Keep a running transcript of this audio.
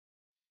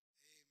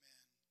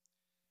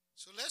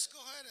So let's go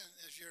ahead and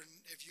if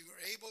you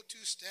are able to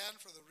stand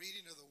for the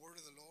reading of the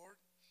word of the Lord.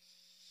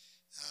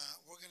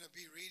 We're going to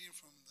be reading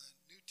from the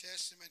New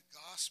Testament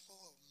Gospel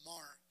of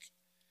Mark.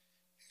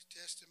 New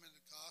Testament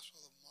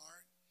Gospel of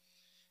Mark.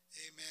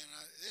 Amen.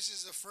 This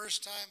is the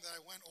first time that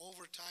I went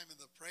overtime in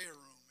the prayer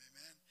room.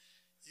 Amen.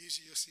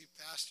 Usually you'll see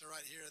Pastor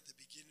right here at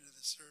the beginning of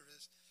the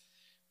service.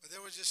 But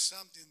there was just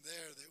something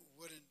there that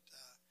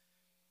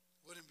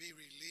wouldn't be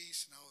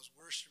released, and I was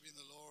worshiping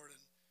the Lord.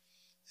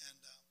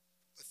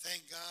 But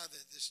thank God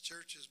that this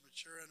church is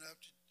mature enough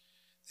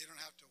they don't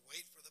have to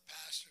wait for the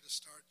pastor to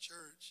start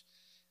church.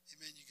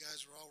 Amen. You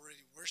guys were already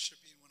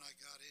worshiping when I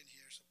got in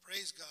here. So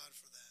praise God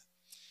for that.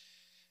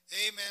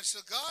 Amen.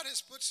 So God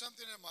has put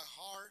something in my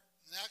heart.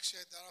 And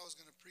actually I thought I was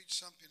going to preach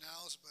something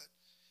else, but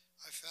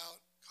I felt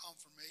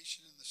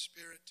confirmation in the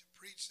Spirit to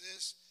preach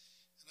this.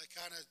 And I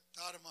kind of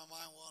thought in my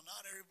mind, well,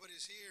 not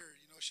everybody's here.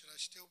 Should I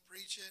still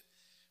preach it?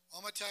 Well,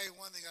 I'm going to tell you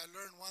one thing. I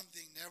learned one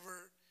thing.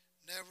 Never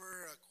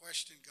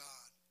question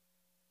God.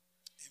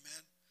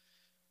 Amen.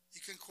 You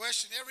can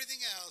question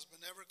everything else,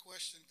 but never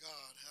question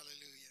God.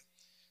 Hallelujah.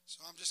 So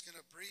I'm just going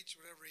to preach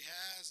whatever he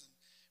has, and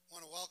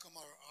want to welcome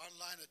our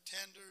online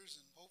attenders,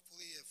 and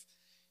hopefully if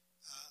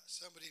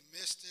somebody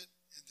missed it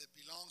and that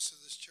belongs to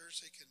this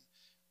church, they can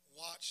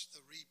watch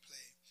the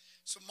replay.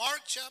 So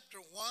Mark chapter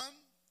 1,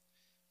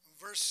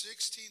 verse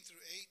 16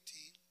 through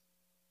 18,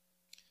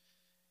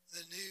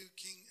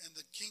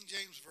 the King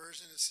James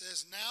Version, it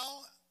says,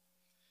 "Now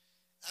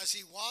as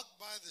he walked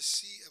by the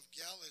Sea of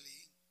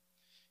Galilee,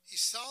 he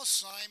saw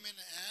Simon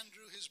and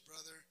Andrew his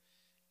brother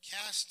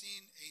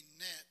casting a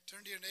net."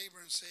 Turn to your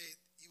neighbor and say,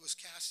 he was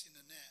casting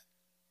a net.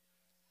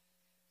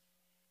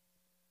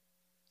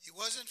 He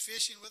wasn't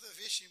fishing with a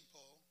fishing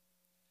pole.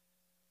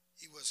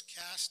 He was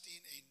casting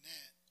a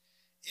net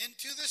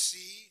into the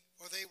sea,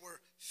 for they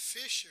were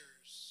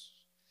fishers.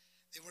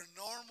 They were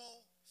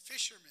normal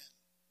fishermen.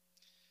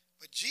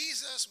 But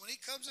Jesus, when he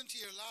comes into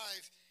your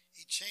life,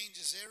 he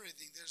changes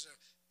everything. There's a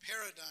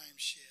paradigm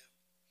shift.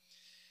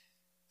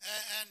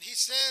 And he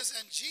says,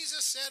 "And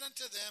Jesus said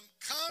unto them,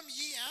 Come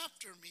ye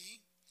after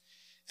me,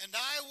 and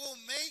I will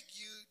make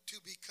you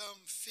to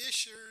become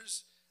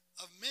fishers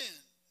of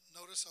men."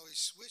 Notice how he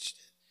switched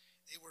it.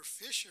 They were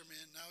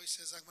fishermen. Now he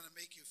says, "I'm going to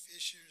make you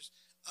fishers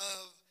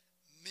of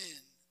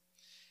men."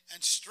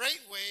 And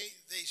straightway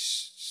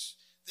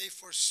they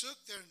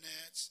forsook their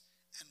nets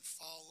and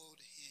followed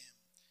him.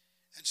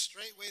 And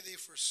straightway they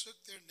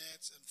forsook their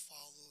nets and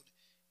followed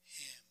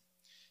him.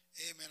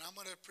 Amen. I'm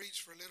going to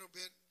preach for a little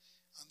bit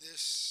on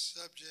this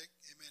subject.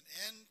 Amen.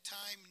 End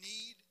time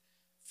need,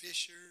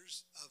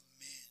 fishers of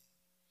men.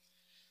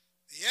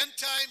 The end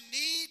time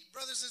need,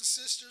 brothers and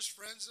sisters,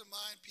 friends of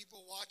mine,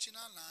 people watching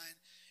online,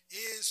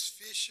 is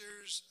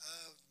fishers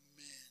of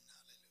men.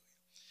 Hallelujah.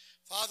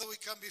 Father, we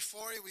come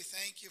before you. We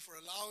thank you for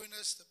allowing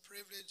us the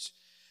privilege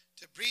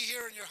to be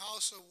here in your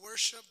house of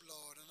worship,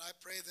 Lord. And I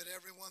pray that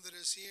everyone that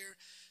is here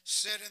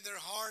said in their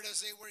heart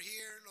as they were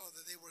here, Lord,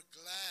 that they were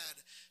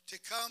glad to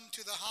come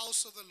to the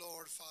house of the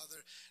Lord,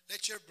 Father.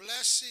 Let your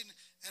blessing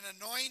and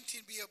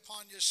anointing be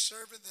upon your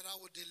servant, that I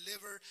will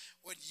deliver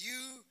what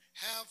you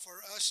have for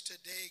us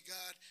today,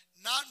 God.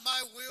 Not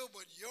my will,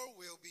 but your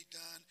will be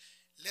done.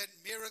 Let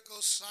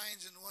miracles,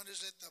 signs, and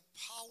wonders, let the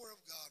power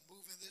of God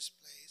move in this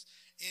place.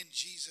 In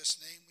Jesus'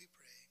 name we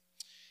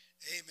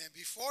pray. Amen.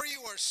 Before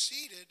you are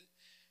seated,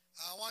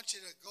 I want you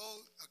to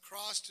go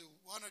across to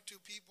one or two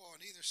people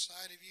on either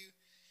side of you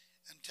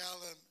and tell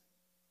them,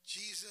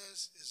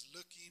 Jesus is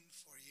looking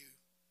for you.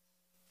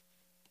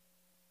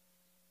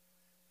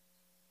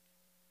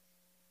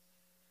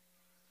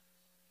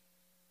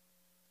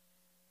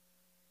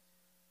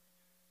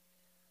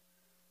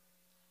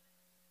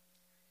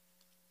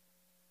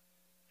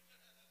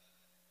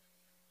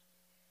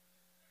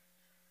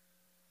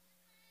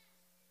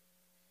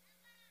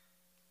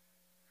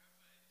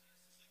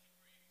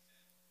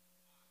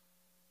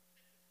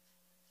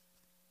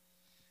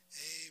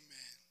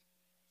 Amen.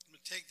 I'm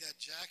going to take that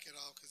jacket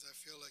off because I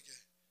feel like I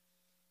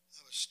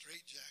have a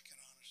straight jacket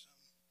on or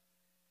something.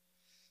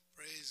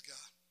 Praise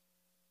God.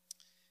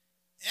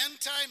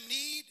 End time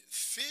need,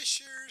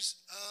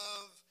 fishers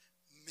of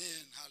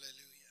men.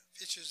 Hallelujah.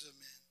 Fishers of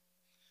men.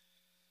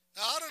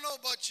 Now, I don't know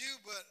about you,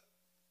 but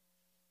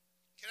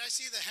can I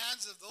see the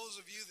hands of those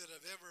of you that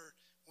have ever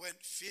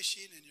went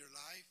fishing in your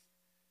life?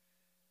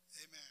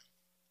 Amen.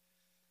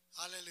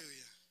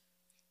 Hallelujah.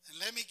 And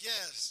let me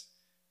guess,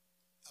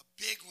 a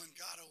big one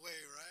got away,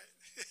 right?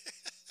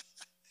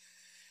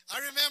 I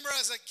remember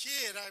as a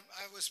kid, I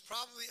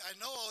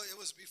know it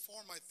was before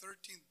my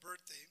 13th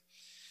birthday,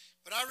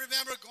 but I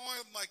remember going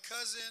with my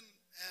cousin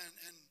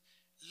and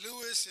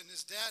Louis and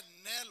his dad,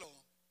 Nello,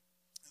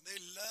 and they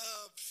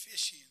loved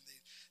fishing.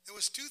 There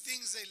was two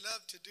things they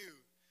loved to do.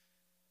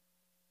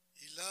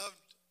 He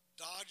loved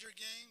Dodger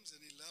games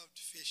and he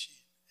loved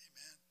fishing.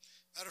 Amen.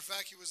 Matter of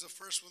fact, he was the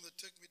first one that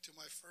took me to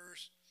my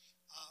first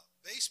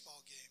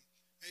baseball game,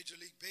 Major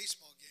League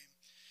Baseball game.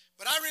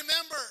 But I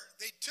remember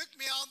they took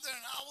me out there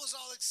and I was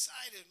all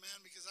excited, man,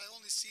 because I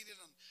only seen it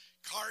on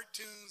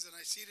cartoons and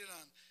I seen it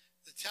on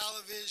the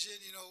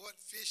television, what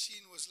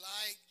fishing was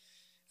like.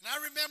 And I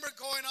remember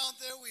going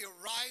out there. We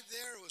arrived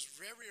there. It was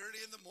very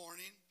early in the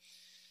morning.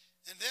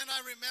 And then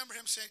I remember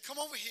him saying, come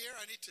over here.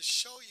 I need to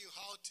show you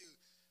how to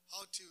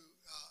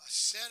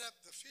set up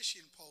the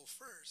fishing pole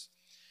first.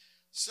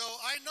 So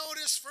I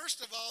noticed, first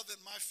of all,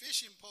 that my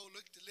fishing pole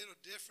looked a little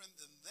different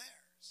than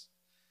theirs.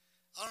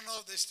 I don't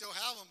know if they still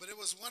have them, but it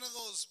was one of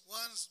those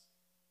ones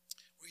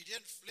where you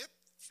didn't flip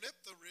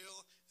the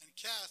reel and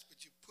cast,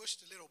 but you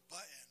pushed a little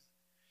button,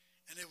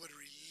 and it would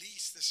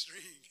release the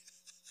string.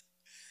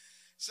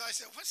 So I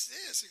said, what's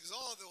this? He goes,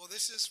 oh, well,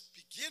 this is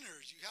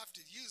beginners. You have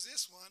to use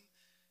this one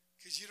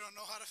because you don't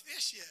know how to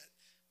fish yet.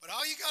 But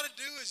all you got to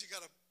do is you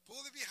got to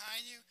pull it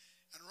behind you,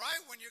 and right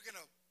when you're going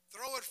to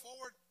throw it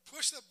forward,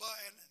 push the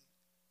button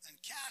and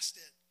cast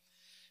it.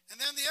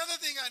 And then the other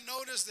thing I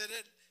noticed that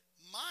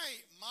my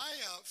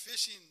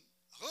fishing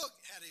hook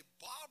had a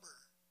bobber.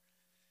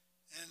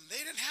 And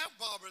they didn't have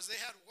bobbers. They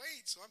had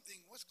weights. So I'm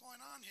thinking, what's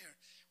going on here?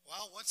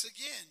 Well, once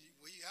again,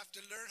 you have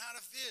to learn how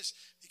to fish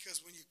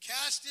because when you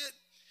cast it,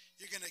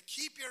 you're going to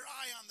keep your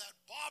eye on that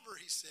bobber,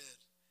 he said.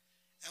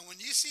 And when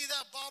you see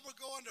that bobber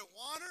go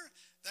underwater,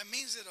 that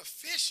means that a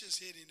fish is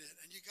hitting it.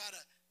 And you got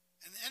to,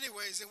 and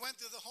anyways, they went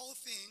through the whole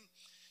thing.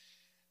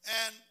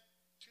 And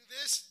to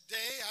this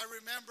day, I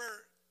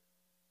remember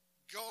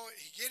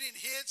getting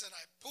hits, and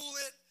I pull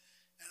it,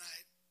 and I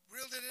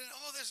reeled it in.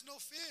 Oh, there's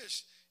no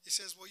fish. He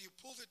says, well, you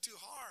pulled it too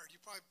hard. You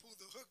probably pulled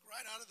the hook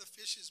right out of the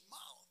fish's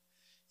mouth.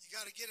 You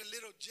got to get a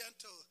little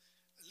gentle,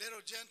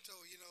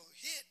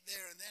 hit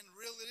there and then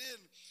reel it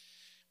in.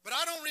 But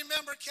I don't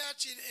remember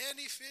catching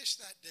any fish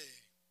that day.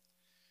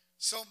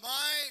 So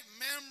my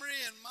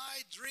memory and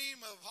my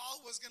dream of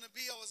how it was going to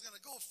be, I was going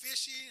to go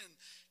fishing and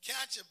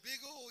catch a big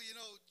old,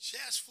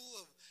 chest full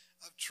of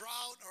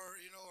trout or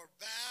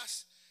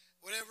bass,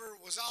 whatever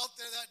was out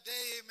there that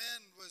day,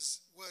 amen,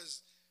 was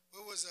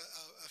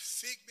a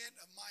figment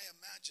of my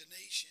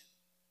imagination.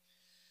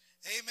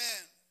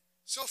 Amen.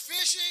 So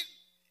fishing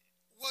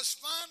was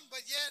fun,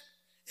 but yet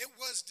it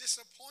was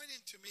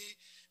disappointing to me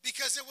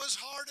because it was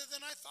harder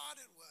than I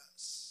thought it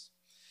was.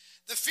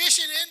 The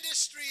fishing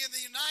industry in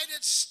the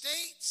United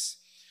States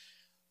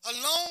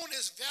alone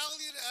is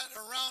valued at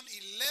around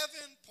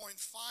 $11.5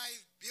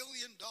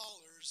 billion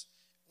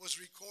was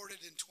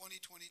recorded in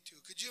 2022.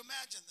 Could you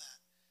imagine that?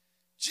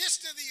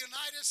 Just in the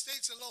United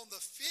States alone, the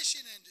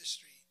fishing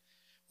industry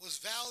was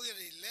valued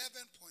at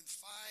 $11.5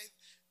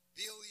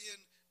 billion.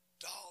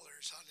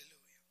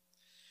 Hallelujah.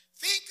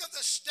 Think of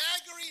the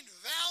staggering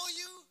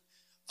value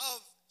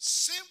of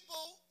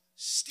simple,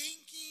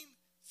 stinking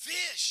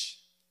fish.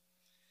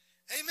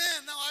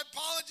 Amen. Now, I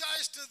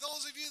apologize to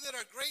those of you that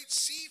are great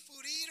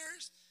seafood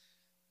eaters,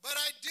 but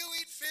I do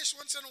eat fish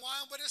once in a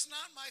while, but it's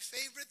not my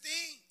favorite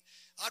thing.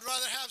 I'd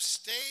rather have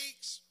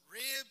steaks,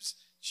 ribs,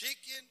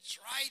 chicken,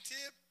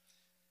 tri-tip,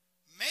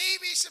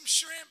 maybe some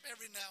shrimp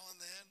every now and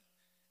then,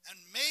 and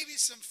maybe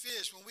some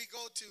fish when we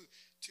go to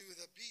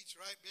the beach,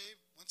 right, babe?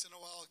 Once in a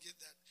while I'll get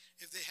that,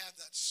 if they have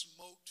that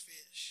smoked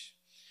fish.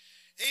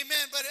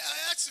 Amen. But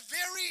that's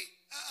very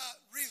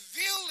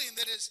revealing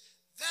that it's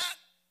that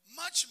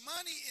much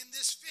money in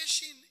this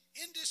fishing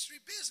industry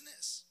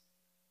business.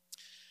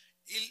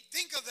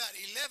 Think of that,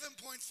 11.5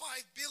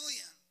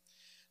 billion.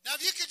 Now,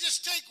 if you could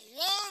just take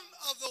one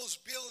of those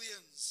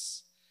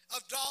billions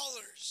of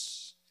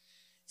dollars,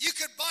 you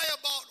could buy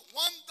about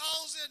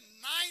 1,900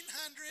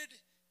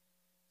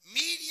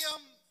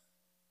 medium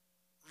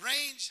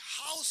range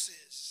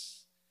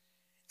houses,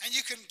 and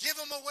you can give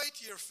them away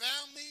to your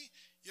family,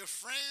 your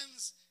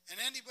friends, and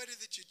anybody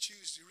that you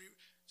choose to.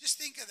 Just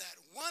think of that.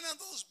 One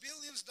of those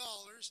billions of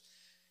dollars,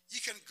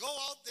 you can go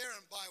out there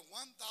and buy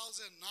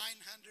 1,900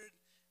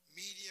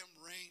 medium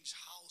range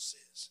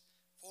houses.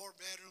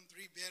 4-bedroom,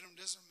 3-bedroom,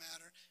 doesn't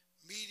matter.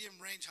 Medium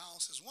range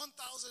houses,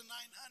 1,900.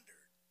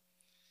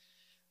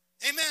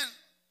 Amen.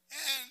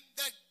 And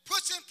that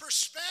puts in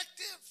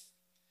perspective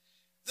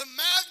the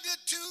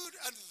magnitude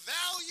and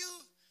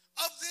value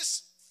of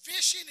this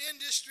fishing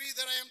industry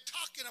that I am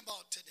talking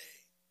about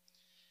today.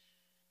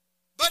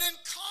 But in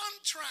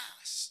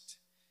contrast,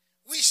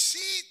 we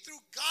see through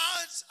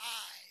God's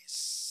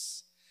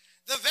eyes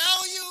the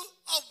value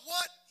of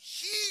what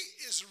he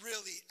is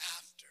really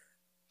after.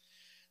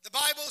 The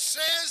Bible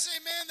says,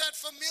 amen, that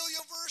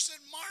familiar verse in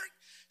Mark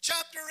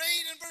chapter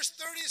 8 and verse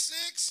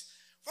 36,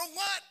 for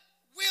what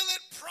will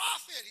it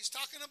profit? He's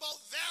talking about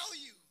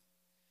value.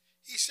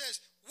 He says,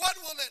 what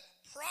will it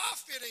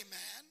profit a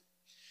man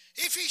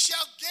if he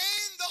shall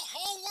gain the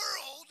whole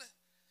world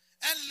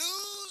and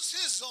lose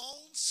his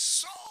own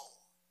soul?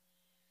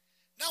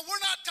 Now,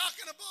 we're not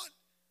talking about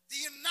the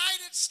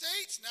United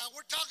States now.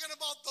 We're talking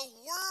about the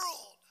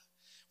world.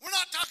 We're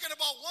not talking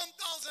about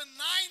 1,009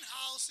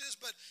 houses,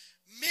 but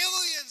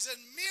millions and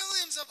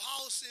millions of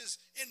houses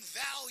in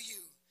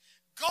value.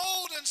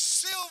 Gold and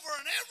silver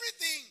and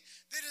everything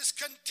that is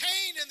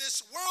contained in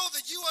this world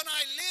that you and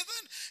I live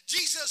in.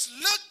 Jesus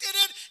looked at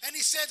it and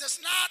he said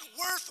it's not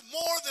worth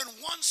more than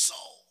one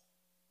soul.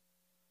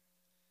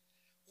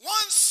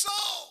 One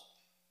soul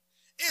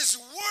is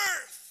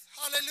worth,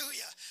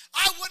 hallelujah,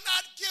 I would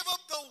not give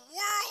up the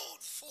world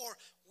for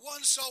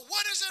one soul.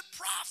 What does it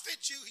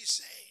profit you, he's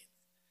saying?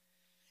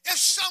 If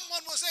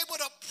someone was able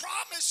to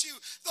promise you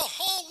the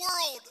whole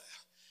world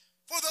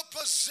for the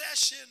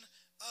possession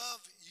of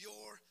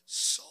your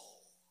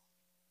soul.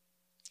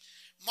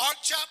 Mark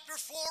chapter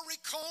 4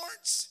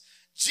 records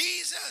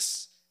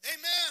Jesus,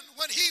 amen,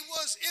 when he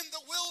was in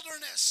the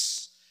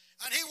wilderness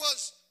and he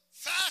was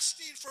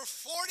fasting for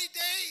 40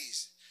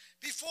 days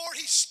before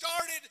he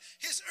started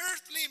his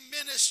earthly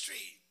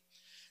ministry,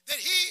 that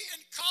he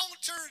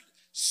encountered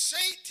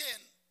Satan,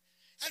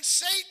 and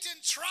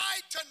Satan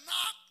tried to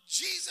knock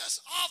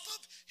Jesus off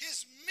of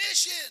his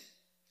mission.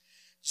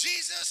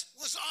 Jesus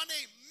was on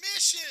a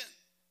mission.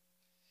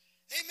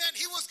 Amen.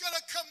 He was going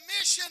to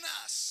commission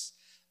us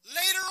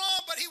later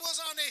on, but he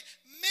was on a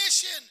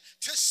mission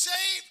to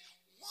save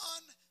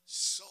one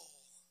soul.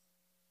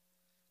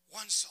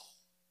 One soul.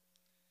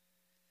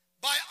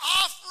 By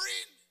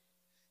offering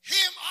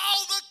him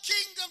all the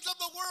kingdoms of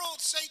the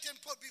world, Satan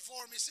put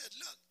before him. He said,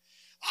 look,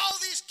 all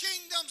these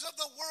kingdoms of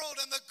the world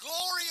and the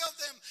glory of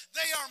them,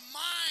 they are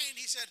mine.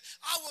 He said,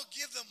 I will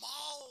give them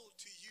all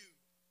to you.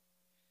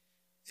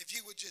 If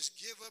you would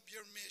just give up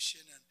your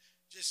mission and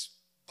just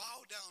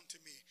bow down to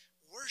me,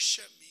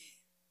 worship me,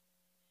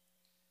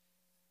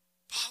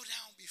 bow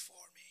down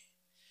before me.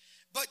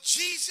 But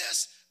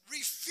Jesus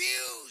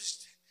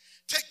refused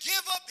to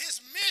give up his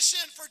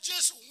mission for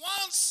just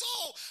one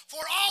soul,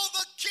 for all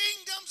the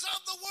kingdoms of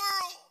the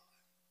world.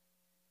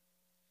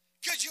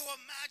 Could you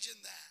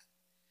imagine that?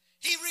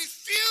 He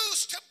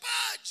refused to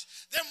budge.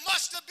 There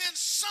must have been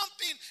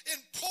something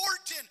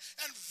important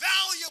and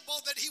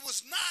valuable that he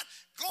was not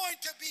going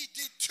to be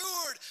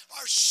detoured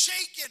or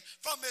shaken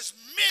from his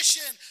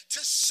mission to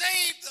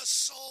save the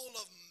soul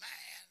of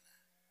man.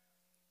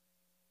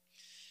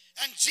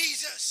 And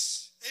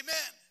Jesus,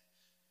 amen,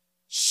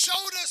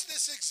 showed us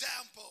this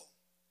example.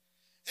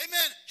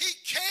 Amen. He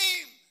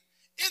came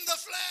in the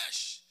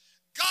flesh.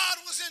 God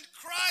was in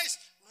Christ,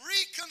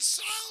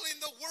 reconciling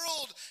the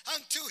world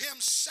unto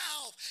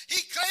himself.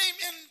 He came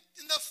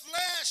in the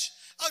flesh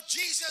of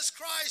Jesus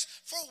Christ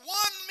for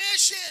one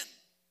mission,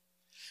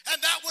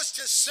 and that was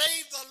to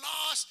save the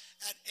lost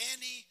at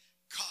any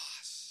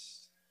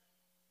cost.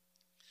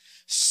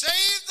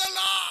 Save the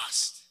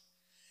lost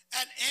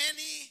at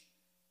any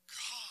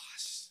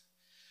cost.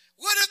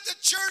 What if the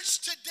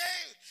church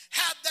today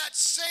had that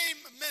same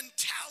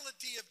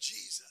mentality of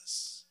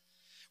Jesus?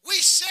 We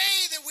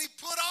say that we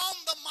put on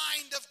the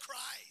mind of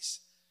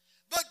Christ.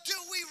 But do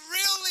we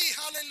really,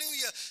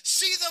 hallelujah,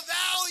 see the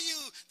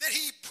value that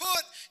he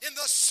put in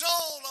the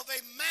soul of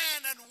a man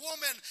and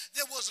woman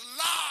that was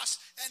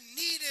lost and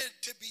needed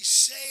to be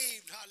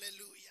saved?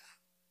 Hallelujah.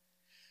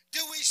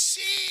 Do we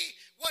see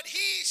what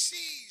he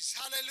sees?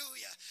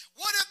 Hallelujah.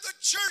 What if the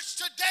church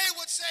today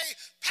would say,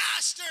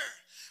 Pastor,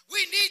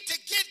 we need to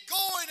get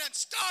going and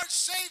start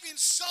saving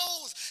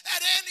souls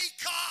at any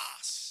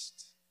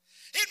cost.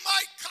 It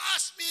might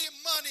cost me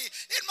money.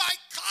 It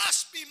might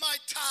cost me my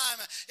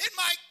time. It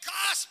might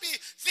cost me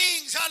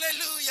things,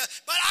 hallelujah.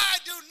 But I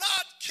do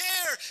not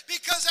care,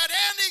 because at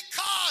any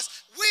cost,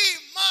 we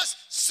must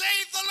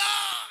save the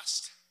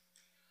lost.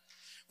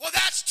 Well,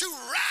 that's too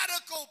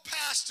radical,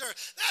 Pastor.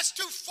 That's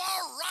too far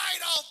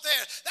right out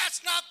there. That's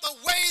not the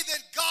way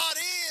that God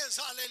is,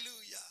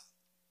 hallelujah.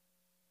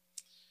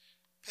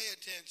 Pay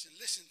attention.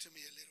 Listen to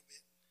me a little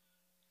bit.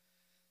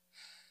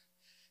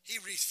 He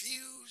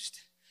refused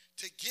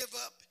to give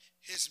up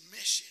his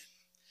mission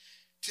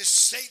to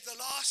save the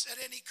lost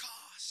at any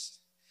cost.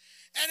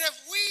 And if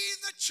we,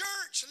 the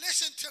church,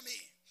 listen to me,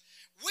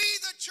 we,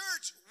 the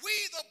church, we,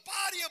 the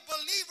body of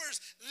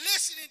believers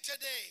listening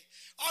today,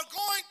 are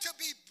going to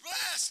be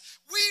blessed,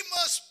 we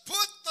must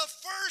put the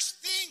first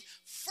thing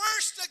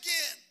first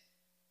again.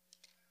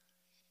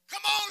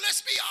 Come on,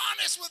 let's be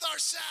honest with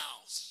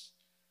ourselves.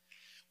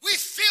 We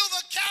fill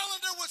the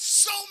calendar with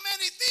so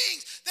many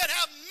things that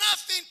have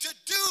nothing to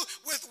do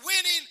with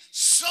winning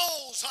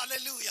souls.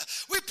 Hallelujah.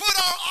 We put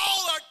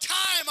all our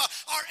time,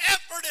 our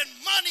effort, and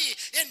money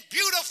in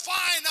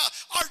beautifying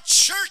our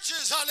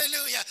churches.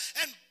 Hallelujah.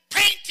 And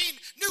painting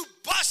new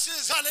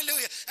buses,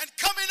 hallelujah, and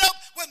coming up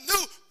with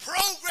new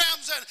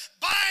programs and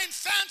buying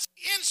fancy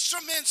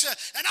instruments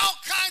and all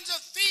kinds of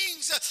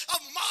things of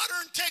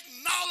modern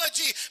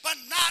technology, but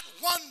not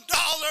 $1,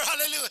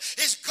 hallelujah,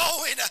 is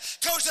going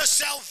towards the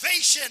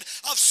salvation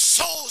of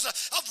souls,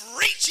 of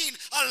reaching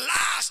a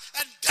lost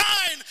and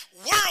dying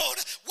world.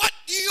 What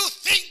do you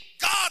think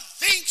God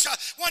thinks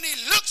when he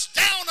looks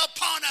down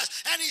upon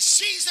us and he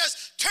sees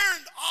us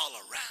turned all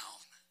around?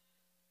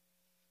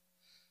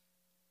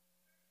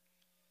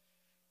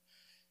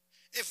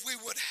 If we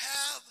would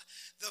have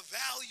the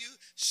value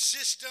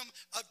system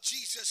of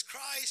Jesus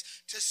Christ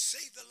to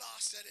save the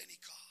lost at any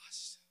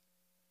cost.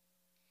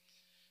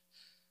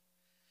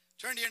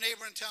 Turn to your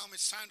neighbor and tell him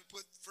it's time to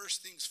put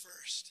first things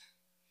first.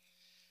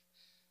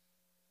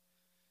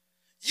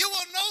 You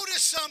will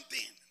notice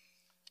something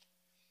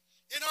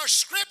in our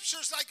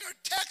scriptures, like our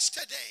text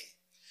today.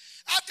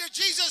 After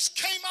Jesus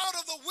came out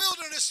of the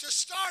wilderness to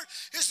start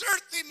his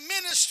earthly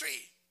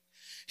ministry,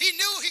 he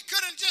knew he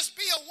couldn't just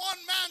be a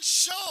one-man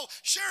show.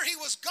 Sure, he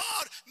was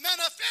God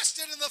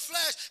manifested in the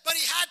flesh, but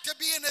he had to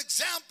be an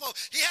example example.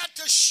 He had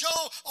to show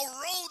a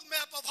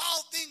roadmap of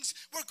how things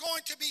were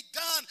going to be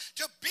done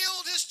to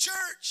build his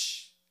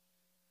church.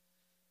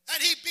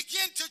 And he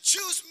began to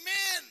choose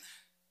men.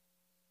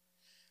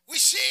 We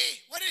see,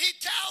 what did he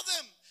tell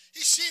them?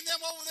 He's seen them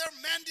over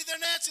there mending their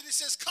nets, and he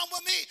says, come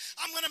with me.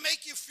 I'm going to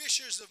make you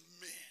fishers of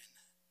men.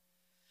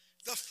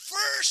 The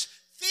first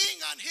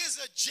thing on his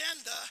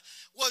agenda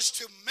was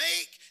to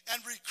make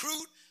and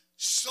recruit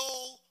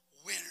soul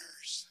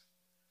winners.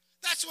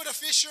 That's what a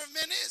fisher of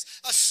men is,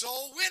 a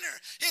soul winner.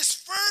 His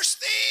first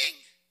thing.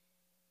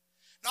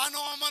 Now, I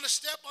know I'm going to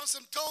step on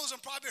some toes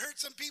and probably hurt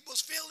some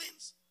people's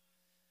feelings.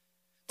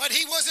 But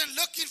he wasn't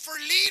looking for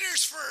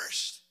leaders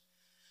first.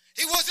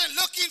 He wasn't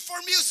looking for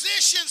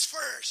musicians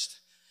first.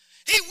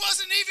 He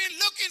wasn't even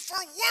looking for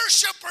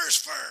worshipers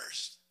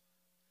first.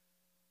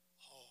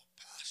 Oh,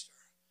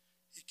 Pastor,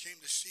 he came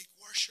to seek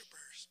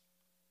worshipers.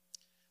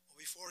 Well,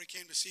 before he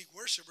came to seek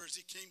worshipers,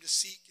 he came to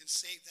seek and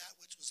save that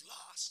which was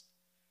lost.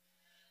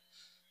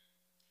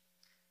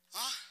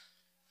 Huh?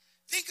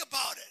 Think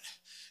about it.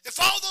 If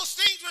all those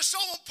things were so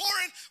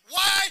important,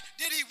 why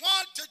did he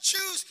want to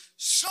choose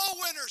soul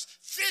winners,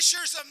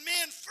 fishers of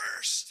men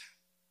first?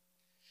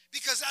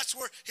 Because that's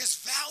where his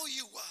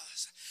value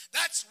was.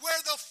 That's where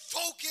the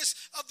focus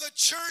of the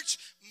church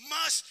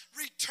must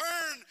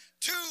return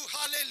to.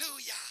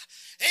 Hallelujah.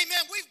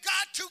 Amen. We've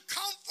got too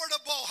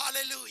comfortable.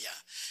 Hallelujah.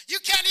 You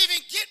can't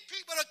even get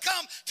people to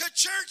come to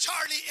church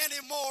hardly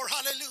anymore.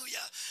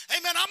 Hallelujah.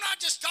 Amen. I'm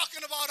not just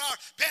talking about our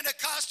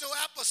Pentecostal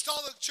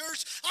apostolic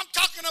church. I'm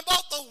talking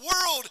about the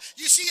world.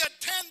 You see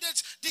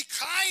attendance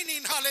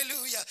declining.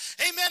 Hallelujah.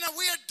 Amen. And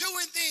we are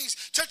doing things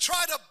to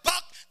try to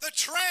buck the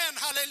trend.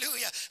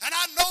 Hallelujah. And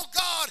I know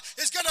God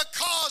is going to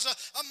cause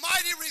a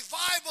mighty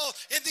revival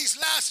in these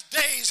last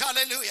days.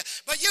 Hallelujah.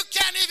 But you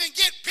can't even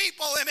get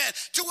people, amen,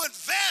 to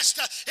invest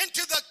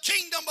into the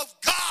kingdom of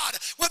God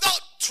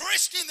without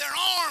twisting their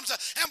arms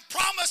and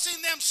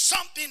promising them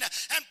something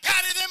and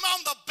patting them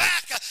on the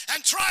back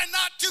and try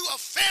not to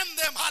offend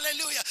them.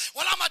 Hallelujah.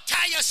 Well, I'm going to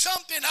tell you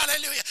something.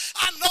 Hallelujah.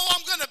 I know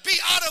I'm going to be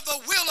out of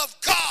the will of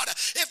God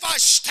if I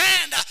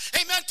stand,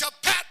 amen, to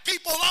pat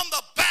people on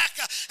the back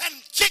and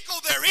tickle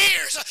their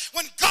ears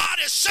when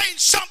God is saying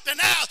something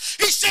else.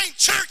 He's saying,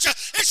 church,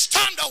 it's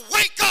time to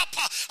wake up.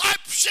 I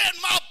shed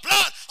my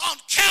blood on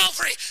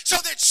Calvary so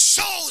that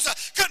souls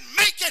could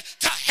make it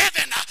to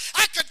heaven.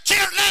 I could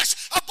care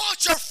less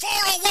about your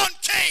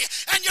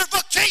 401k and your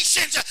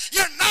vacations,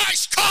 your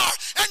nice car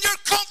and your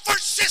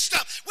comfort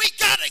system. We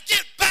got to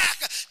get back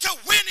to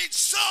winning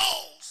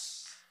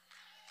souls.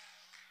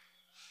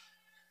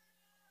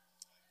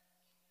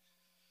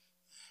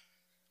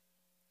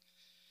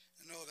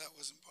 No, that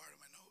wasn't part of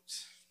my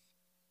notes.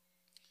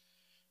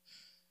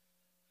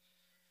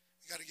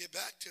 You got to get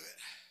back to it.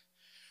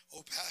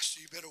 Oh, Pastor,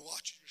 you better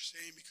watch what you're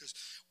saying because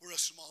we're a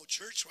small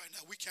church right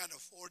now. We can't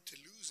afford to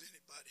lose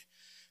anybody.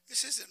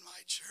 This isn't my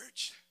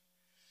church.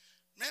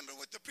 Remember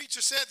what the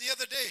preacher said the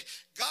other day.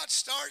 God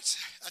starts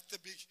at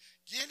the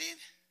beginning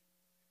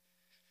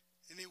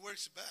and he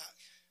works back.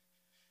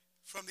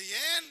 From the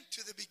end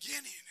to the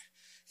beginning.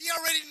 He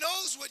already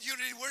knows what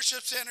Unity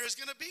Worship Center is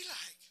going to be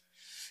like.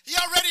 He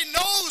already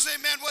knows,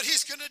 amen, what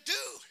he's going to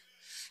do.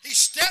 He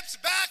steps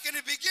back and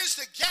he begins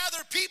to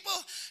gather people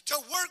to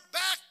work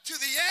back to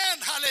the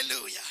end.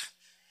 Hallelujah.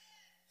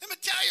 Let me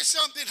tell you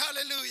something.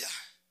 Hallelujah.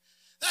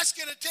 That's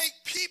going to take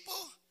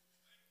people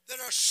that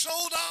are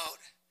sold out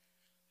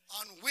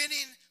on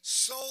winning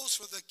souls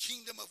for the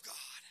kingdom of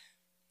God.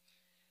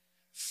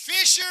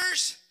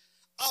 Fishers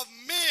of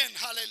men.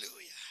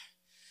 Hallelujah.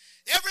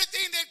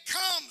 Everything that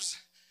comes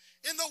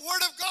in the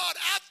word of God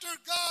after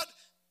God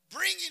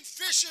bringing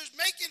fishers,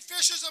 making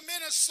fishers of men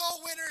as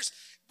soul winners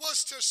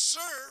was to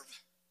serve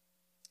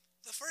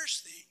the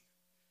first thing,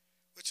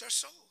 which are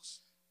souls.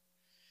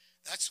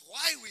 That's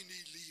why we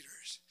need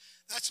leaders.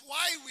 That's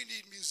why we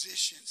need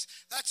musicians.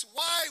 That's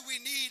why we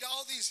need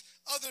all these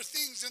other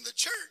things in the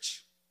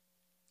church.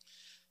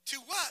 To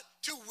what?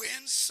 To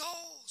win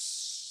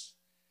souls.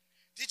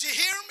 Did you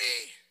hear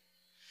me?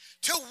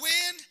 To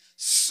win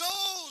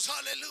souls.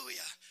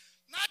 Hallelujah.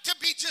 Not to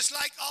be just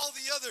like all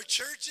the other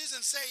churches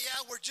and say, yeah,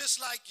 we're just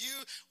like you.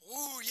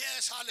 Ooh,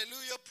 yes,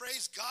 hallelujah,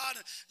 praise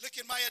God. And look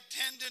at my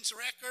attendance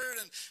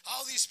record and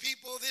all these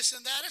people, this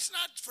and that. It's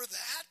not for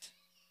that.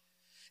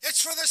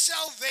 It's for the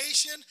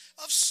salvation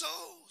of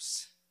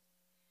souls.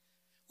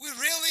 We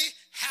really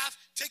have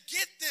to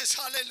get this,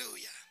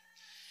 hallelujah.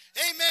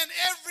 Amen.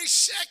 Every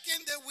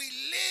second that we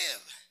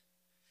live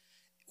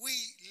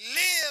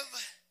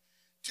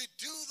to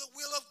do the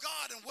will of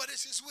God. And what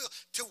is his will?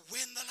 To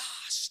win the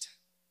lost.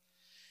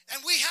 And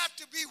we have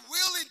to be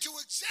willing to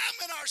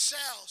examine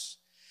ourselves.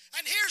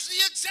 And here's the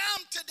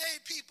exam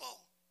today,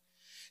 people.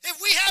 If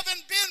we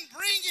haven't been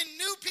bringing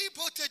new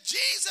people to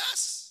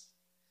Jesus,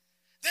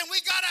 then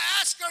we got to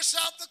ask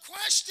ourselves the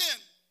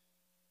question,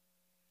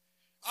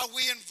 are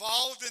we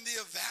involved in the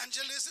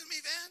evangelism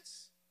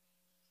events?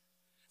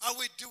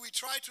 Do we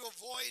try to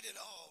avoid it?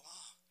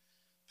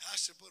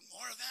 Pastor, put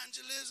more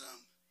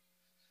evangelism.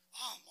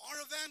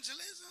 More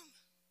evangelism.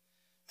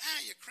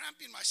 Man, you're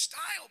cramping my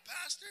style,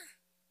 Pastor.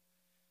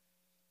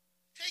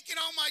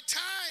 my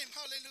time.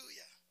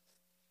 Hallelujah.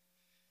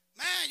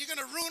 Man, you're going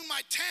to ruin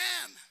my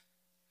tan.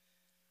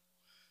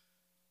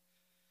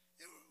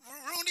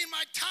 You're ruining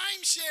my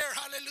timeshare.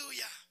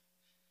 Hallelujah.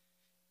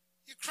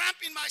 You're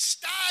cramping my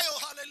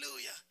style.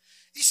 Hallelujah.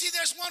 You see,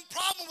 there's one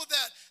problem with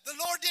that. The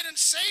Lord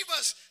didn't save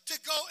us to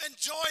go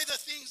enjoy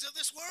the things of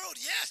this world.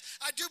 Yes,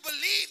 I do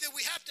believe that we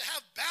have to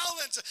have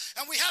balance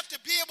and we have to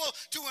be able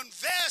to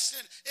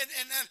invest in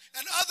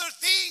other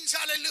things.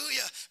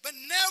 Hallelujah. But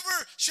never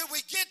should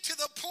we get to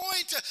the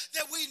point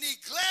that we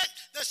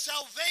neglect the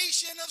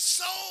salvation of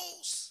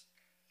souls.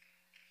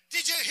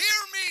 Did you hear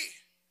me?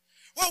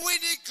 Well,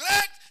 we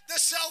neglect the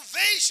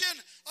salvation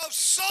of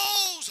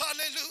souls.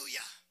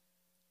 Hallelujah.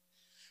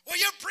 Well,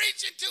 you're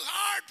preaching too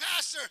hard,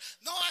 Pastor.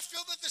 No, I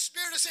feel that the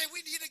Spirit is saying we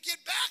need to get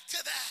back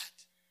to that.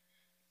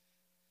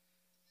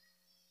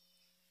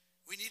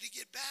 We need to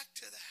get back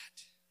to that.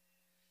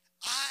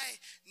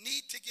 I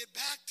need to get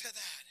back to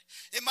that.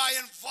 Am I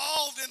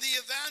involved in the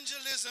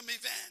evangelism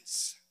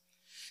events?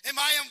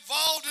 Am I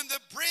involved in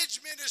the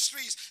bridge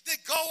ministries that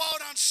go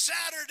out on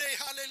Saturday?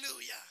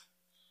 Hallelujah.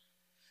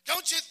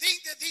 Don't you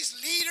think that these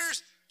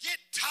leaders get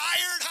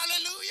tired?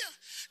 Hallelujah.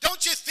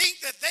 Don't you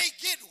think that they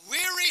get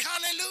weary?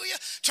 Hallelujah.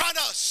 Trying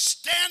to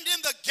stand in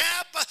the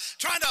gap,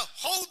 trying to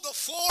hold the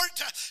fort,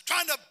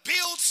 trying to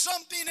build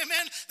something,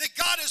 amen, that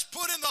God has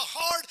put in the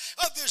heart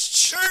of this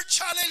church.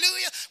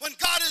 Hallelujah. When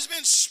God has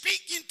been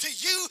speaking to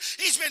you,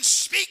 he's been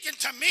speaking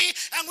to me,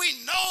 and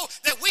we know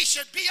that we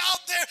should be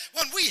out there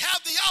when we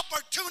have the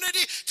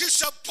opportunity to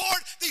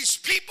support these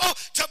people,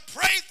 to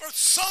pray for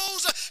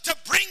souls, to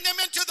bring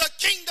them into the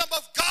kingdom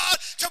of God,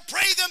 to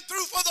pray them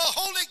through for the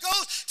Holy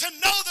Ghost, to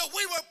know that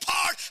we were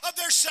part of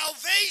their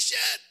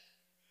salvation.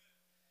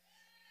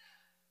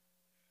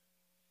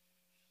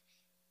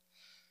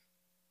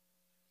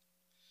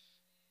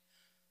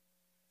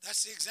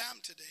 That's the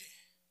exam today.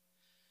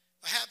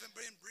 I haven't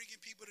been bringing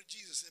people to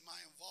Jesus. Am I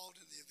involved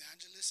in the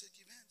evangelistic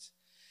events?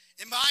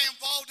 Am I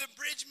involved in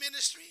bridge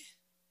ministry?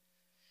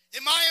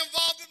 Am I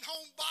involved in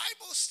home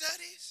Bible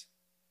studies?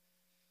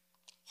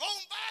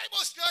 Home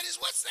Bible studies,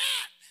 what's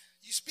that?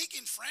 You speak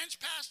in French,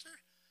 Pastor?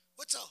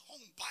 What's a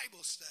home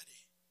Bible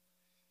study?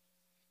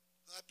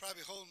 Well, I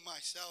probably hold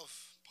myself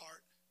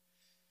part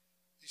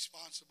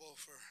responsible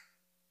for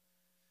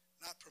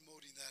not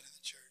promoting that in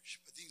the church,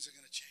 but things are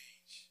going to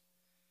change.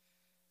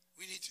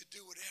 We need to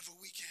do whatever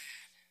we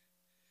can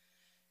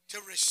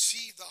to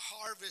receive the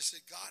harvest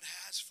that God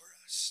has for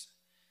us.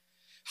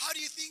 How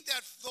do you think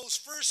that those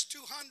first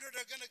 200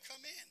 are going to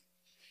come in?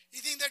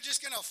 You think they're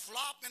just going to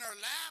flop in our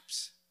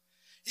laps?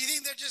 You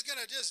think they're just going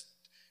to just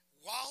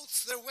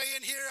waltz their way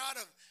in here out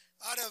of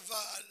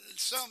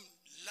some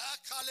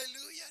luck?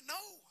 Hallelujah.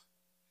 No.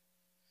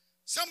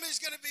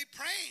 Somebody's going to be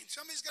praying.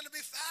 Somebody's going to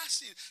be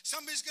fasting.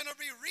 Somebody's going to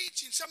be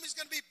reaching. Somebody's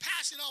going to be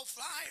passing out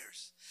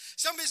flyers.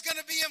 Somebody's going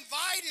to be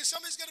inviting.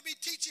 Somebody's going to be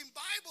teaching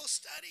Bible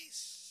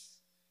studies.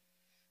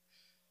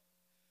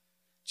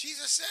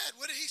 Jesus said,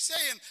 what did he say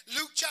in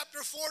Luke chapter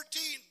 14?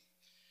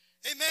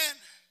 Amen.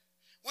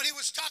 When he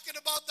was talking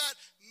about that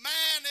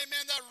man,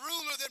 amen, that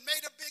ruler that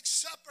made a big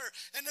supper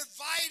and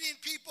inviting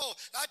people.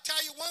 I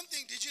tell you one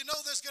thing, did you know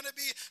there's going to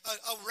be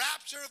a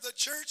rapture of the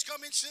church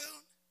coming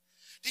soon?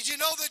 Did you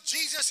know that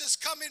Jesus is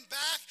coming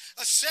back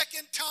a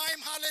second time?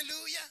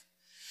 Hallelujah.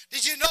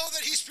 Did you know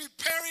that he's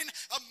preparing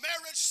a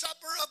marriage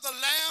supper of the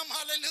Lamb?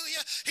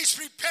 Hallelujah. He's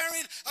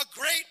preparing a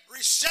great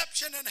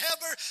reception in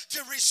heaven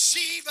to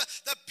receive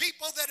the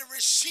people that have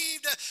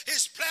received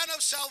his plan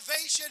of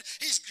salvation.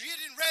 He's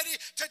getting ready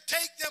to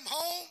take them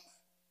home.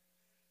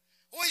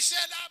 Well, he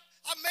said,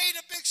 I made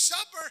a big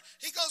supper.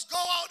 He goes, go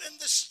out in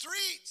the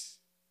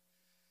streets.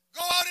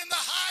 Go out in the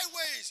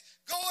highways.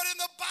 Go out in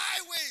the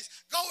byways.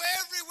 Go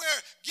everywhere.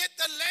 Get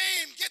the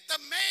lame. Get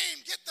the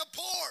maimed. Get the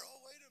poor.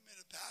 Oh, wait a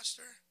minute,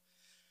 Pastor.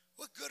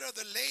 What good are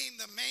the lame,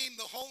 the maimed,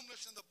 the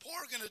homeless, and the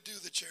poor going to do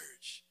the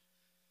church?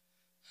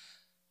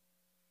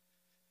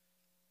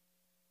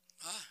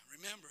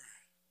 Remember,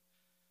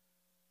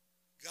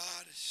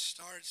 God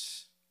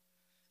starts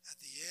at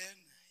the end.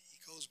 He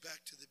goes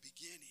back to the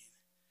beginning.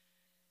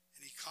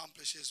 And he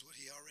accomplishes what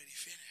he already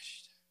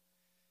finished.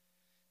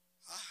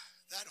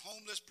 That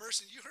homeless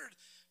person, you heard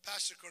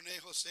Pastor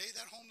Cornejo say,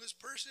 that homeless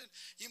person,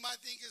 you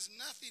might think is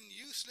nothing,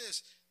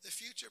 useless. The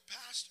future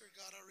pastor,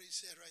 God already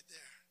said right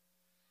there.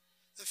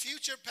 The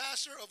future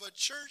pastor of a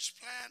church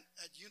plant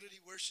at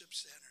Unity Worship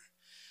Center.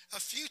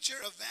 A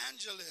future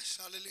evangelist,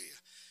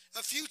 hallelujah.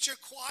 A future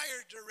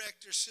choir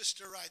director,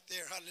 sister right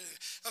there, hallelujah.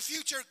 A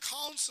future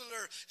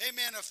counselor,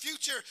 amen. A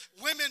future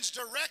women's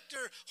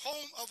director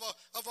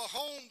of a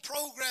home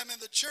program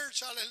in the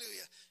church,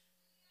 hallelujah.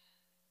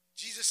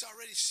 Jesus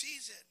already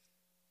sees it.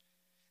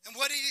 And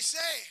what did he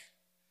say?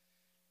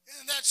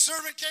 And that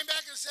servant came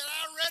back and said,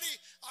 I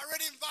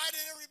already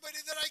invited everybody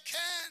that I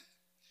can.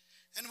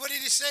 And what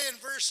did he say in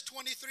verse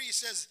 23? He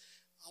says,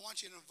 I want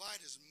you to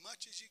invite as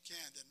much as you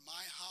can that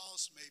my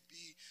house may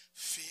be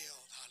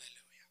filled.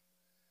 Hallelujah.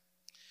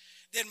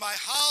 That my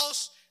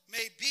house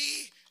may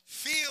be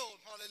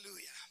filled.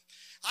 Hallelujah.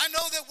 I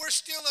know that we're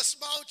still a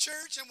small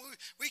church and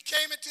we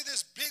came into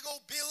this big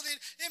old building.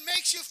 It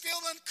makes you feel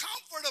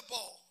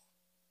uncomfortable.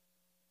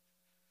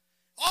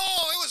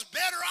 Oh, it was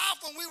better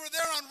off when we were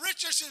there on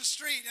Richardson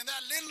Street in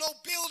that little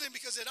old building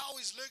because it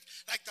always looked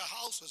like the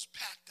house was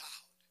packed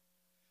out.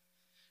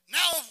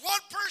 Now, if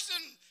one person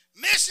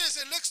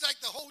misses, it looks like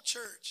the whole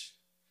church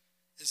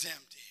is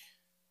empty.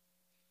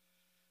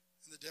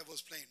 And the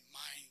devil's playing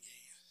mind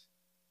games.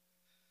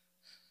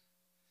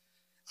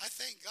 I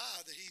thank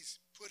God that he's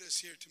put us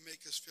here to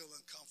make us feel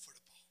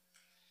uncomfortable.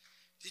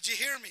 Did you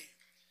hear me?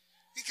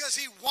 Because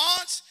he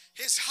wants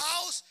his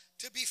house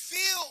to be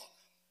filled.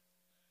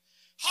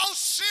 How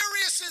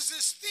serious is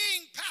this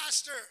thing,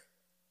 Pastor?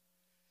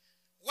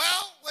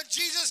 Well, when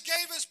Jesus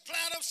gave his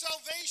plan of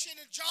salvation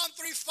in John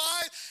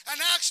 3:5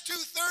 and Acts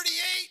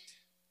 2:38,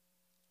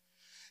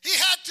 he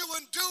had to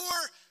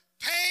endure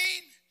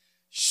pain,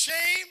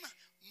 shame,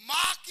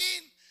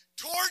 mocking,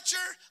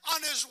 torture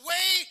on his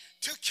way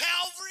to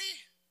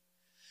Calvary.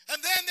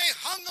 And then they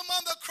hung him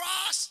on the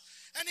cross,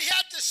 and he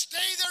had to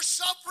stay there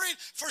suffering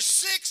for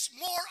 6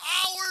 more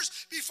hours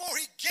before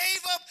he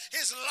gave up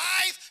his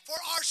life for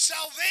our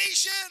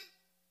salvation.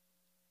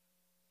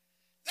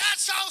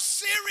 That's how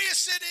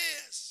serious it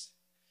is.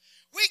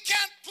 We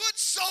can't put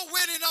soul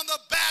winning on the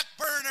back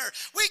burner.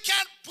 We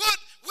can't put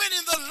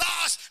winning the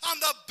lost on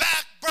the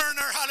back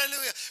burner.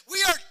 Hallelujah.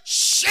 We are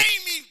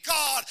shaming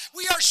God.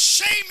 We are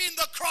shaming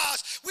the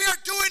cross. We are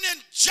doing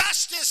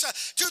injustice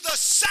to the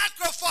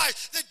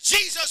sacrifice that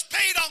Jesus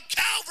paid on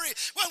Calvary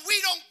when we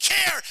don't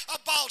care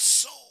about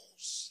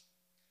souls.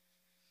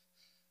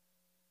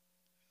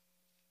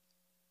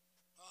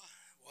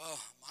 Well,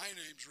 my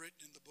name's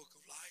written in the book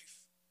of life.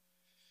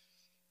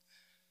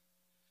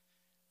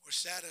 We're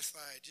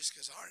satisfied just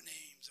because our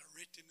names are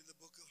written in the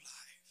book of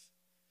life.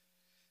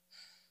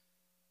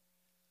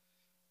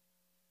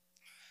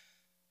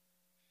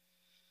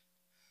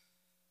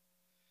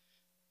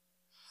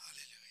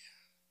 Hallelujah.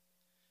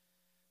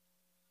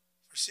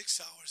 For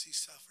 6 hours he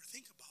suffered.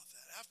 Think about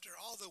that. After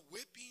all the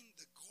whipping,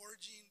 the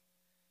gorging,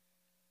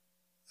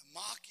 the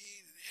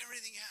mocking, and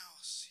everything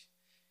else,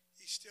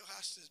 he still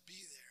has to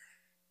be there,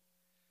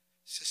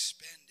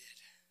 suspended.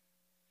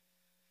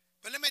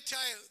 But let me tell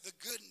you the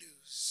good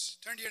news.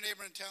 Turn to your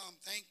neighbor and tell him,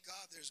 thank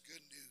God there's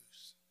good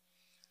news.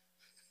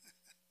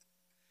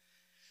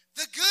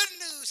 The good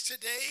news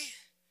today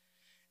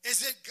is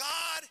that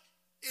God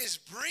is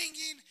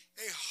bringing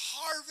a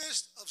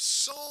harvest of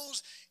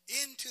souls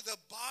into the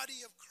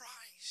body of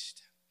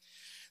Christ.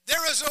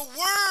 There is a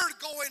word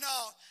going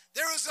out.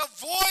 There is a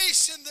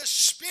voice in the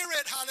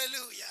Spirit,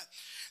 hallelujah.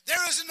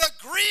 There is an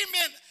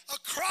agreement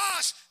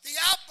across the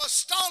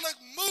apostolic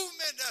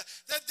movement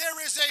that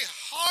there is a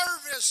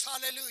harvest,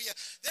 hallelujah.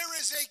 There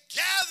is a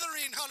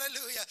gathering,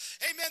 hallelujah.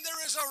 Amen.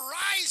 There is a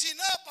rising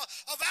up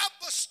of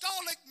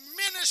apostolic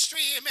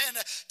ministry, amen,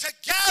 to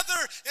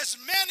gather as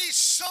many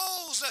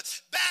souls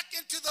back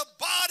into the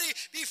body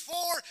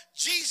before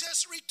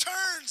Jesus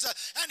returns.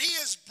 And he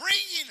is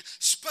bringing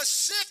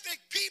specific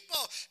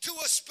people to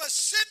a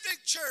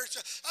specific church,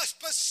 a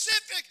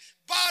specific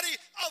body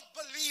of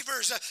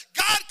believers.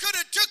 God could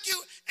have took you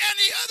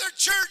any other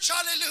church,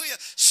 hallelujah,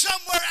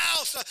 somewhere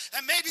else.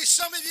 And maybe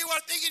some of you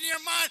are thinking in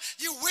your mind,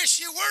 you wish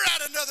you were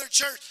at another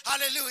church,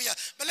 hallelujah.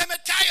 But let me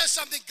tell you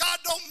something, God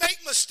don't make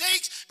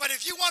mistakes, but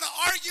if you want to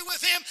argue with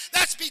him,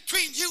 that's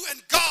between you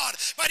and God.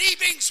 But he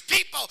brings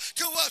people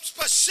to a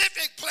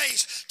specific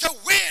place to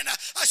win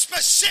a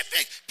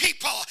specific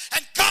people.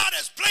 And God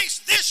has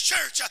placed this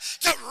church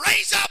to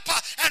raise up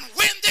and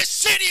win this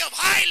city of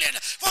Highland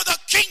for the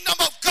kingdom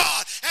of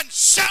God. And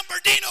San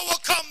Bernardino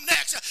will come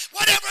next.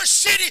 Whatever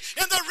city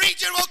in the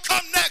region will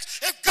come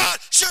next if God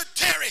should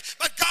tarry.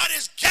 But God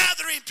is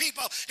gathering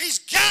people. He's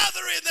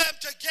gathering them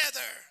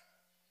together.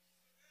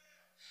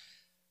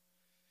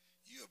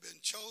 You have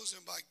been chosen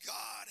by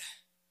God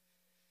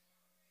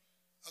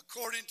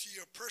according to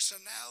your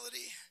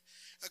personality,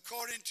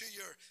 according to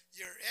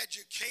your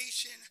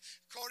education,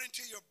 according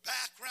to your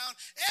background.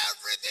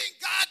 Everything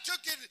God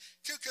took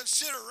into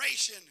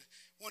consideration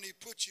when he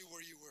put you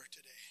where you were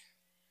today.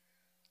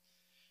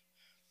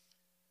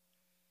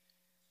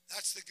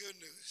 That's the good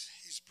news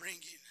he's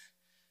bringing.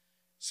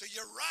 So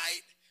you're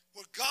right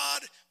where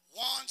God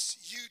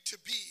wants you to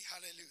be.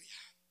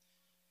 Hallelujah.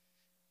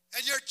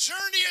 And your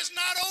journey is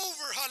not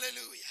over.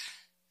 Hallelujah.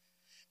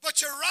 But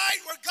you're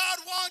right where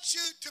God wants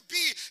you to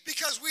be,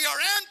 because we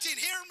are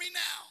entering, hear me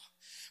now,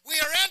 we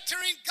are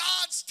entering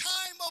God's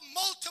time of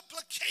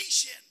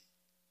multiplication.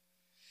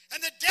 And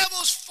the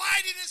devil's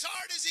fighting as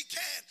hard as he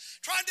can,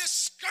 trying to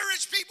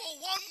discourage people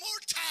one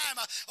more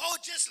time.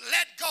 Oh, just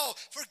let go.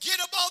 Forget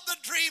about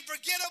the dream.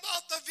 Forget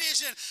about the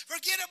vision.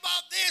 Forget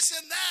about this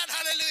and that.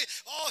 Hallelujah.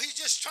 Oh, he's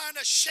just trying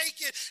to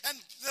shake it.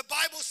 And the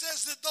Bible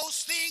says that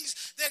those things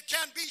that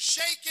can be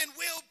shaken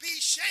will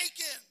be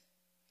shaken.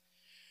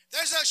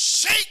 There's a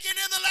shaking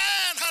in the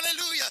land,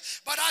 hallelujah.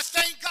 But I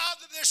thank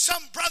God that there's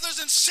some brothers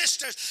and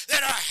sisters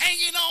that are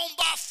hanging on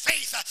by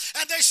faith.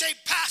 and they say,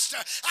 Pastor,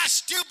 I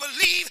still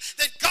believe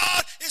that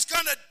God is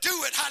going to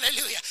do it.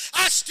 Hallelujah.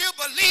 I still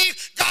believe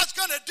God's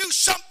going to do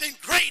something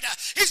greater.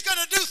 He's going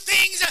to do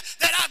things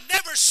that I've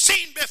never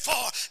seen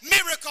before.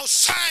 Miracles,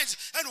 signs,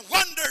 and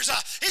wonders.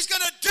 He's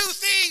going to do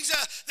things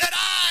that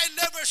I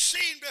never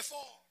seen before.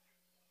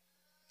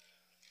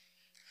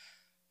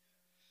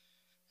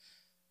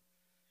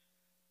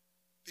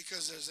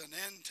 Because there's an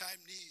end time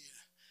need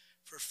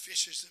for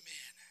fishers of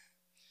men.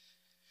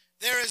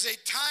 There is a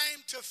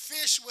time to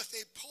fish with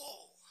a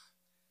pole.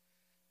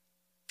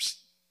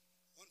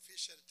 One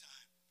fish at a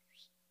time.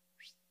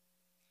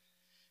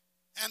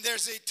 And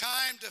there's a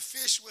time to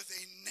fish with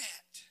a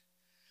net.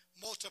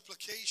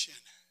 Multiplication.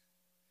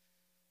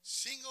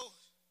 Single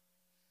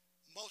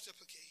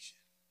multiplication.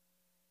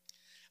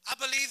 I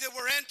believe that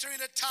we're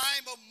entering a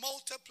time of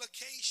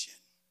multiplication.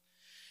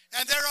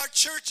 And there are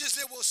churches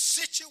that will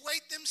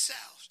situate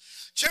themselves.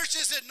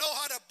 Churches that know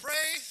how to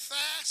pray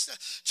fast.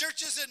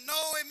 Churches that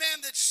know,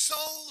 amen, that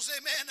souls,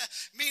 amen,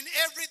 mean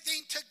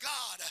everything to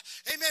God.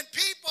 Amen.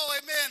 People,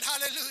 amen,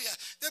 hallelujah,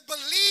 that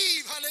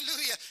believe,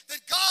 hallelujah,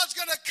 that God's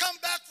going to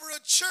come back for a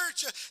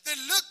church that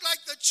look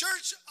like the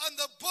church on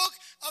the book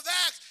of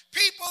Acts.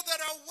 People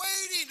that are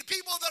waiting,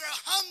 people that are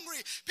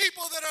hungry,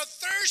 people that are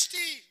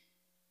thirsty.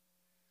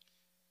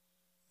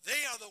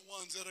 They are the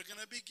ones that are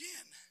going to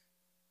begin.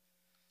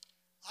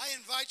 I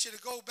invite you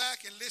to go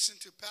back and listen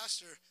to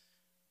Pastor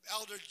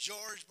Elder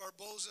George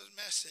Barbosa's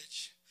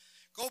message.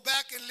 Go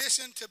back and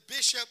listen to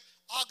Bishop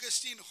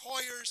Augustine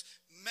Hoyer's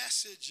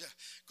message.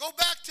 Go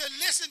back to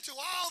listen to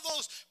all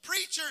those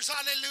preachers,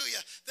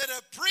 hallelujah, that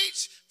have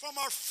preached from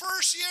our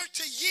first year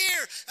to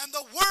year, and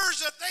the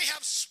words that they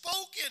have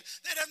spoken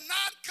that have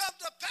not come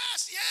to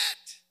pass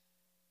yet.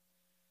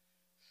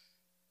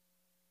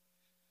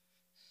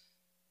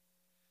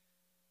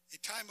 A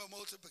time of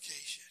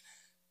multiplication.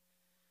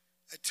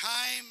 A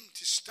time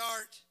to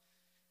start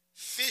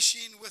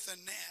fishing with a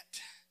net.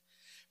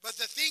 But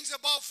the things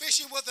about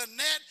fishing with a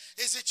net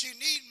is that you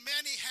need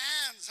many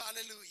hands.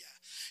 Hallelujah.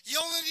 You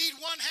only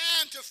need one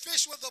hand to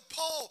fish with a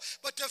pole,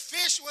 but to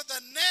fish with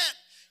a net,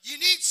 you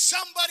need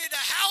somebody to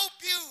help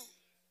you.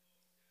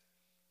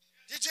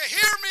 Did you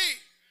hear me?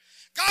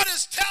 God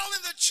is telling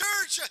the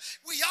church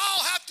we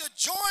all have to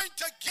join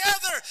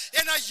together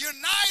in a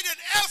united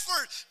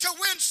effort to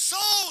win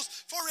souls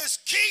for his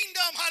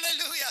kingdom.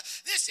 Hallelujah.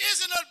 This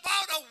isn't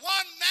about a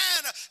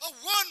one-man, a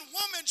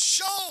one-woman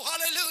show.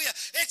 Hallelujah.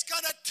 It's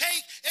going to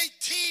take a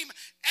team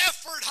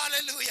effort.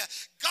 Hallelujah.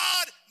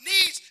 God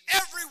needs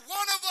every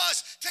one of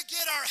us to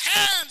get our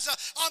hands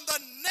on the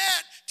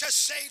net to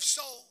save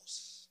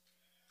souls.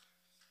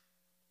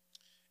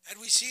 And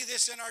we see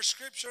this in our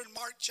scripture in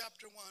Mark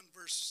chapter 1,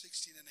 verse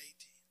 16 and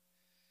 18.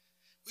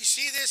 We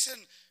see this in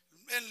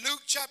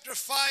Luke chapter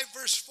 5,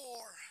 verse 4.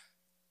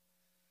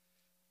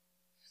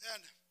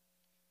 And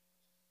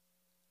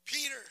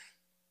Peter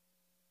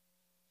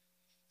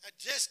had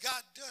just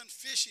got done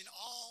fishing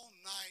all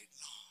night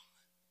long.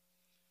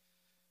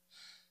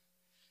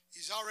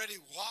 He's already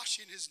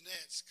washing his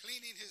nets,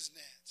 cleaning his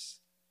nets.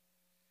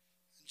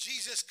 And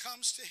Jesus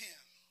comes to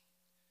him.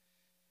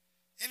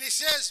 And he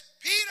says,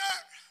 Peter,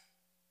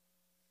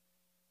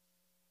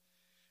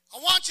 I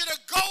want you to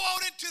go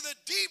out into the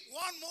deep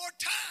one more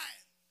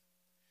time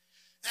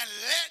and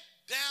let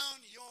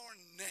down your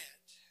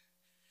net.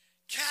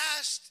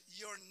 Cast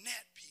your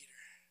net,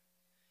 Peter.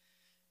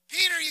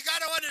 Peter, you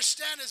got to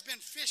understand, has been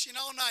fishing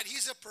all night.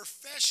 He's a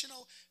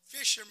professional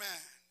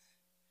fisherman.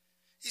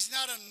 He's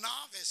not a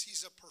novice.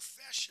 He's a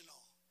professional.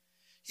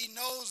 He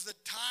knows the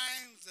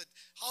times,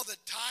 how the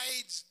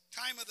tides,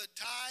 time of the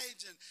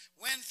tides, and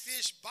when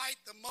fish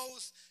bite the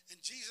most. And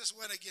Jesus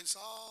went against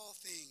all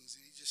things,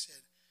 and he just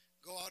said,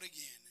 go out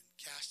again and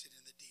cast it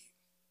in the deep.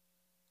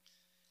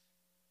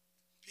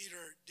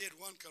 Peter did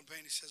one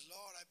campaign. He says,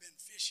 Lord, I've been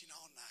fishing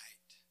all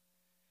night.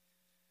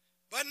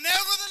 But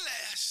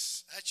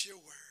nevertheless, that's your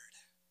word.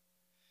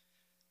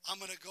 I'm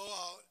going to go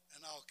out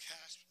and I'll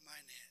cast my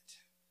net.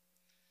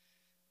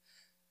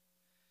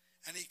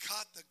 And he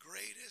caught the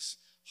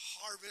greatest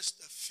harvest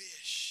of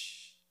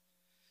fish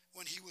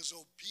when he was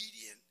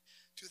obedient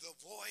to the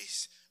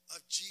voice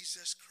of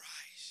Jesus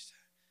Christ.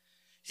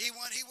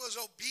 When he was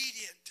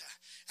obedient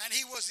and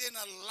he was in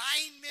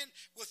alignment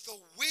with the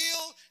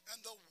will and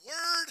the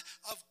word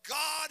of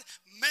God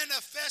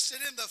manifested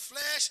in the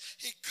flesh,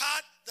 he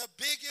caught the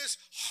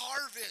biggest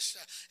harvest.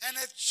 And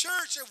at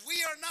church, if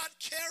we are not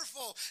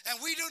careful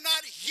and we do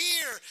not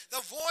hear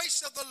the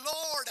voice of the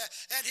Lord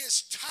at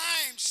his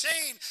time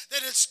saying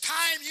that it's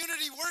time,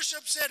 Unity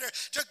Worship Center,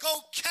 to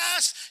go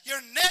cast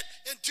your net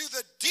into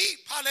the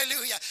deep,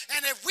 hallelujah.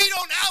 And if we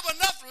don't have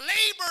enough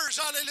laborers,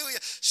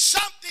 hallelujah,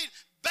 something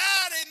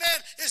bad,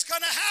 amen, is going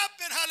to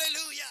happen,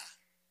 hallelujah.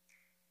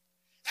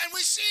 And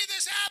we see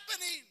this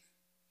happening.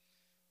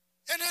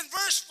 And in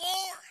verse 4,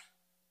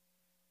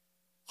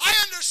 I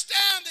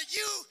understand that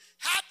you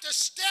have to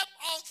step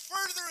out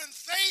further in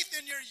faith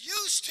than you're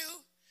used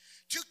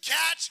to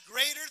catch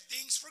greater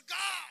things for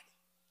God.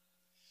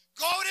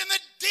 Go out in the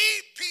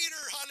deep,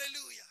 Peter,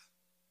 hallelujah.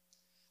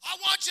 I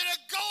want you to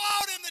go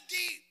out in the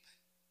deep.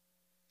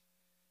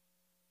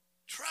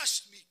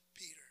 trust me,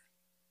 Peter.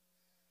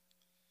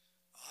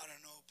 I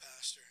don't know,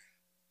 Pastor.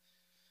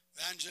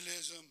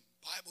 Evangelism,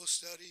 Bible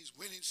studies,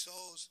 winning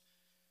souls,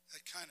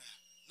 that kind of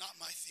not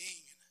my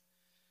thing. And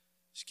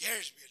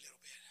scares me a little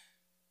bit.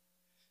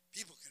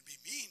 People can be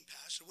mean,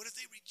 Pastor. What if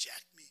they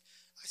reject me?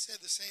 I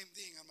said the same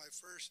thing on my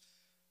first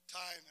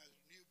time as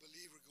a new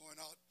believer going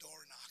out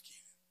door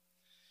knocking.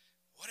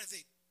 What if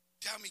they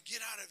tell me, get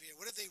out of here?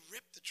 What if they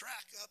rip the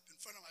track up in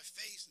front of my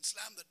face and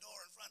slam the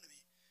door in front of me?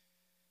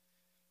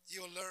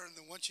 You'll learn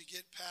that once you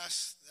get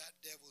past that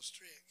devil's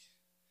trick,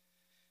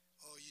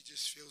 oh, you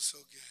just feel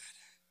so good.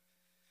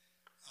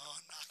 Oh,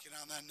 knocking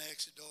on that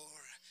next door,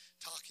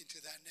 talking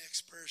to that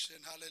next person.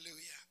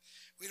 Hallelujah.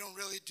 We don't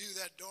really do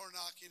that door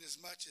knocking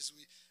as much as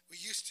we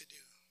used to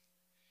do.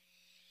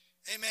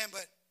 Amen.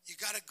 But you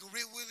got to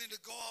be willing to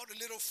go out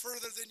a little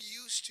further than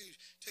you used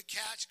to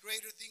catch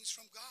greater things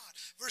from God.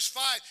 Verse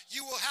 5,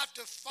 you will have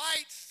to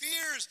fight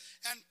fears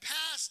and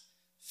past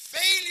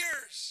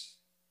failures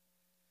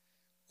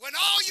when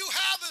all you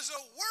have is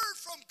a word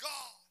from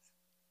God.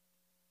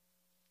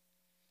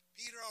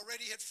 Peter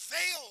already had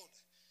failed.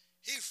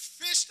 He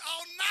fished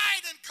all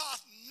night and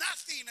caught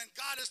nothing, and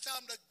God is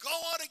telling him to go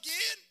out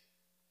again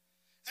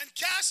and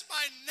cast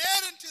my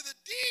net into the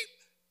deep.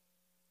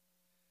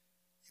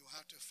 You'll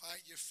have to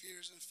fight your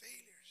fears and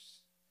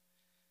failures,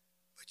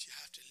 but you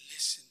have to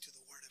listen to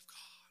the word of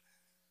God.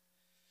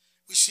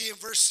 We see in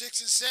verse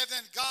 6 and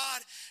 7,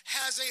 God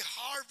has a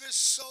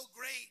harvest so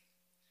great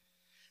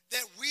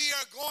that we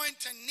are going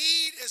to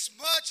need as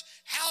much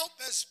help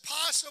as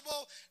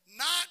possible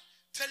not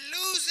to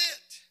lose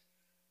it.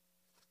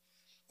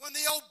 When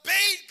they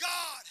obeyed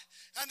God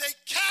and they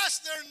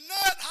cast their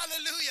net,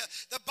 hallelujah,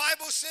 the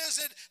Bible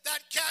says that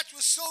that catch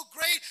was so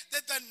great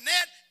that the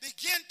net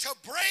began to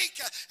break,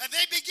 and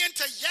they begin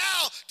to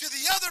yell to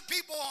the other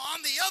people on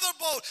the other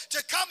boat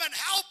to come and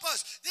help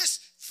us.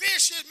 This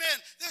fisherman,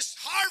 this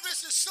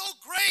harvest is so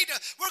great,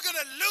 we're going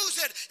to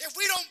lose it if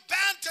we don't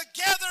band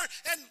together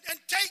and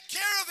take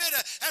care of it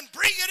and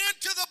bring it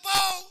into the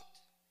boat.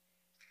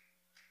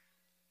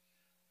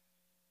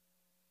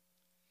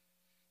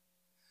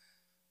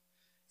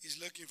 He's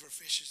looking for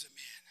fishers of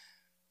men.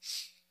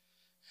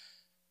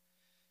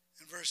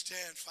 In verse 10,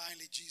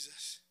 finally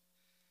Jesus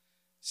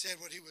said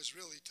what he was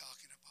really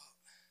talking about.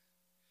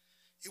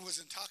 He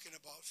wasn't talking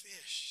about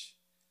fish.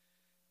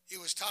 He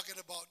was talking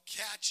about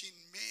catching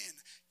men,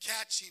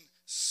 catching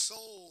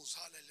souls.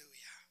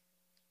 Hallelujah.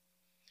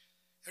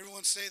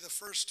 Everyone say the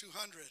first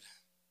 200.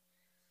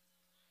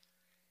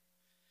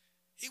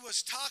 He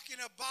was talking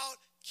about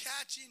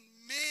catching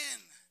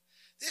men.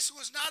 This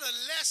was not a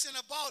lesson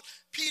about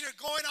Peter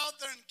going out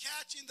there and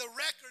catching the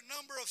record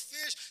number of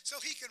fish so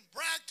he can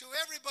brag to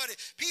everybody.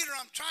 Peter,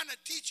 I'm trying to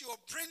teach you a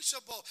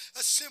principle,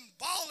 a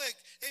symbolic,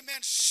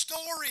 amen,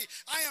 story.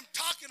 I am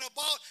talking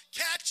about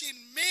catching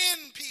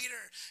men,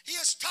 Peter. He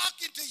is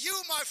talking to you,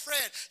 my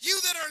friend, you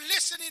that are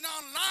listening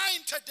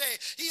online today.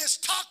 He is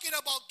talking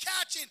about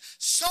catching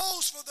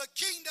souls for the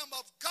kingdom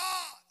of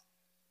God.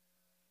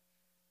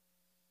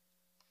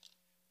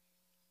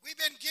 We've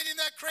been getting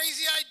that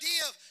crazy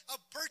idea of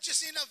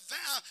purchasing a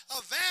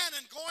van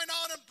and going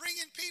out and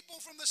bringing people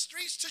from the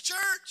streets to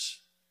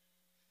church.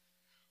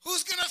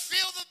 Who's going to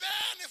fill the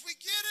van if we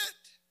get it?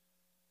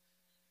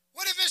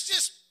 What if it's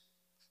just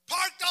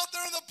parked out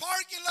there in the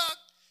parking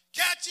lot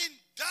catching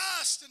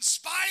dust and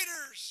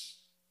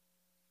spiders?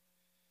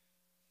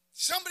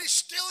 Somebody's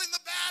stealing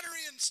the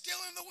battery and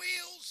stealing the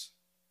wheels.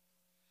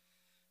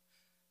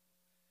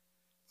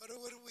 But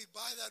what if we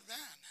buy that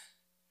van?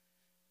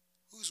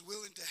 Who's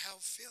willing to help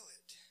fill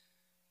it?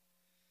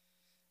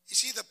 You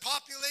see, the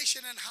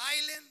population in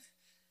Highland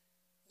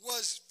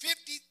was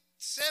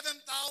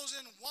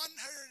 57,159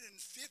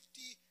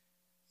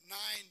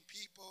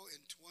 people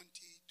in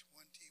 2021,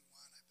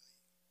 I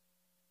believe.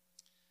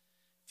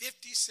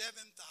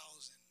 57,159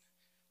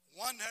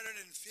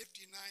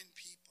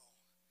 people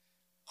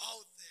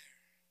out there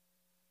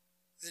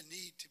that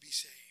need to be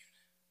saved.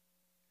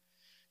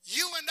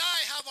 You and I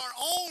have our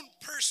own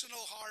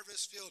personal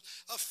harvest field,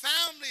 a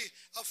family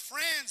of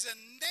friends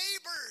and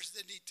neighbors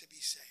that need to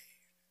be saved.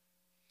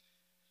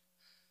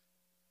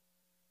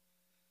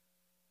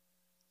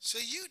 So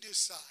you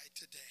decide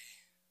today,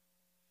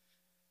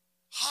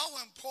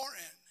 how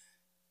important,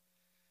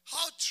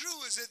 how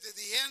true is it that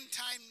the end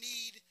time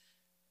need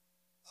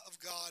of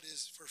God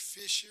is for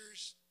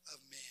fishers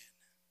of men?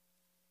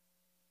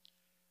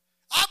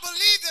 I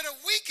believe that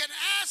if we can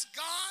ask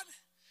God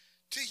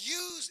to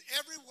use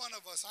every one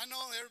of us. I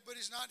know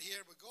everybody's not here,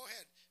 but go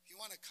ahead. If you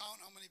want to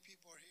count how many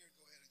people are here,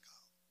 go ahead and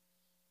count.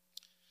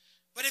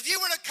 But if you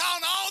were to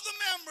count all the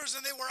members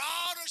and they were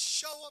all to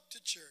show up to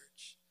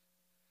church,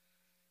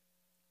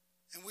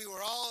 and we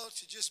were all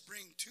to just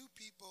bring 2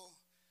 people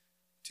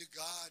to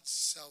God's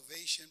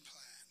salvation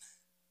plan,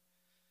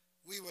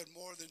 we would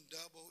more than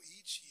double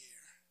each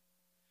year,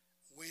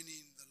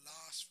 winning the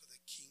lost for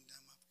the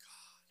kingdom of God.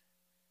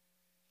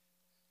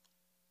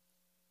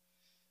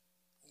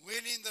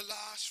 Winning the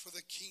lost for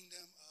the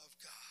kingdom of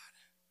God.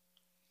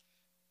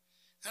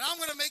 And I'm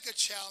going to make a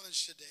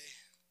challenge today.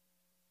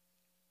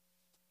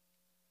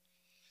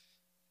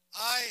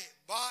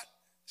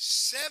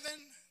 heaven,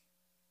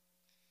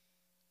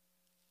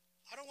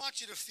 I don't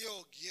want you to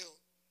feel guilt.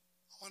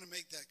 I want to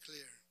make that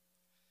clear.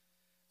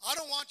 I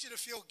don't want you to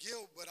feel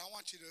guilt, but I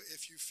want you to,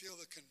 if you feel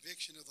the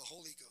conviction of the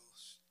Holy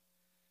Ghost.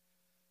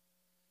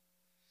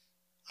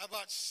 I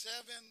bought 7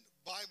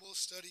 Bible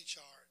study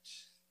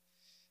charts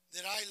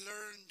that I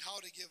learned how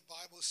to give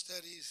Bible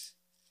studies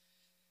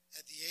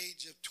at the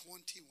age of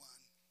 21.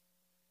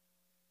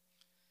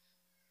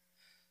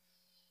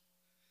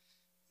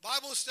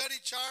 Bible study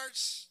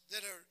charts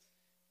that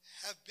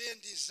have been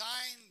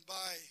designed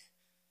by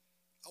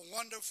a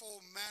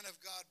wonderful man of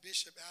God,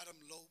 Bishop Adam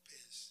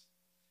Lopez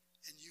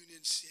in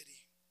Union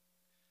City.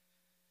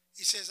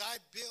 He says, I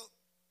built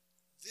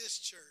this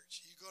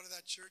church. You go to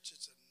that church,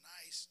 it's a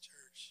nice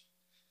church.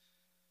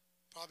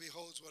 Probably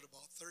holds, what,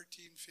 about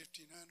 1,500.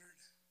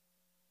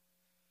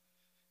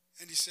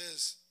 And he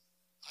says,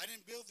 I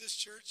didn't build this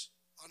church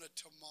on a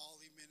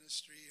tamale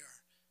ministry or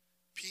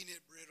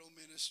peanut brittle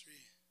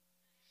ministry.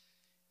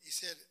 He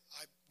said,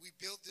 we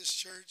built this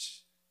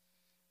church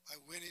by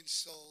winning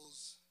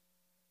souls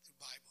through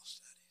Bible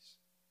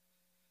studies.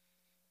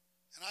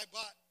 And I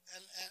bought,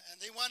 and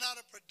they went out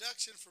of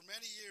production for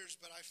many years,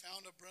 but I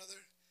found a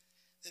brother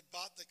that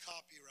bought the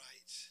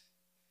copyrights.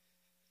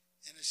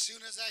 And as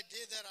soon as I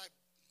did that, I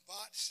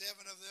bought 7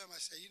 of them.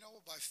 I said, you know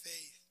what, by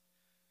faith,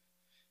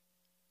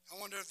 I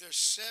wonder if there's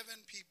 7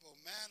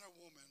 people, man or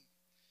woman,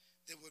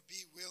 that would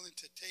be willing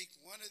to take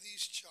one of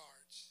these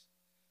charts.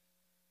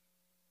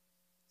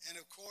 And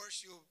of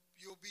course,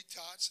 you'll be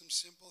taught some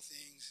simple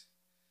things.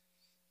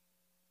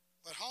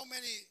 But how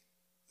many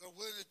are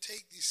willing to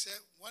take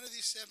one of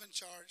these 7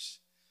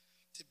 charts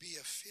to be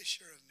a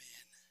fisher of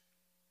men?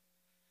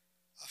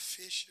 A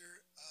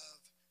fisher of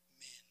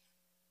men.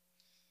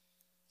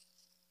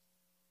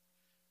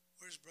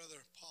 Where's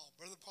Brother Paul?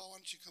 Brother Paul,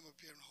 why don't you come up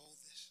here and hold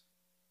this?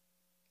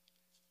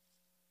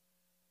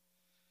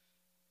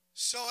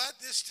 So at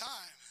this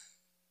time,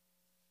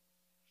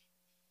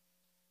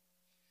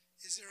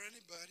 is there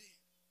anybody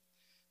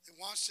that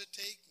wants to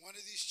take one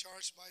of these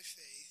charts by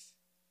faith,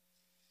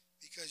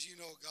 because you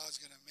know God's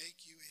going to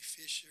make you a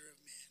fisher of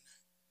men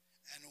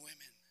and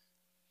women?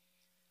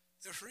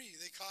 They're free.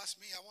 They cost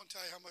me, I won't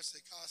tell you how much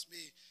they cost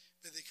me,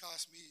 but they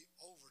cost me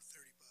over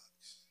 $30.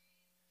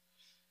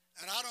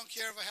 And I don't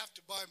care if I have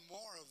to buy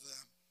more of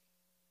them.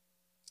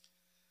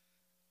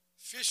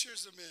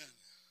 Fishers of men.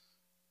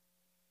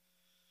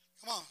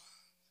 Come on.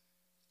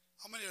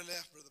 How many are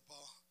left, Brother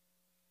Paul?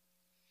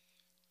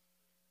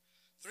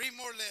 3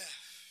 more left.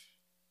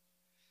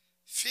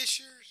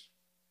 Fishers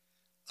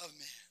of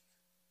men.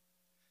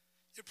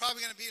 You're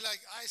probably going to be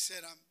like I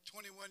said, I'm a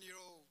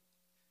 21-year-old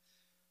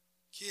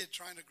kid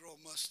trying to grow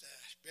a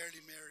mustache,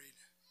 barely married.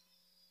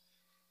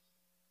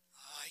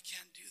 I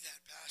can't do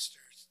that,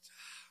 Pastor.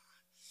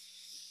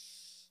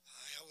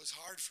 It was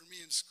hard for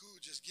me in school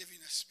just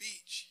giving a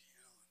speech. You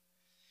know,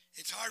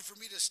 it's hard for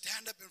me to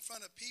stand up in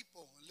front of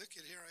people. And look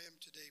at, here I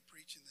am today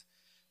preaching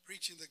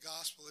the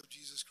gospel of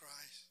Jesus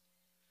Christ.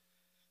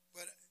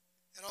 But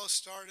it all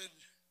started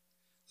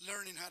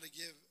learning how to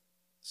give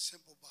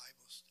simple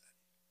Bible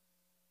study.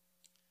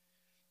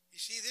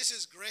 You see, this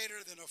is greater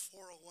than a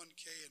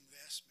 401k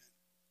investment.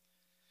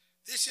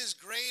 This is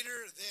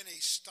greater than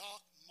a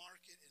stock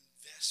market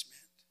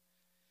investment,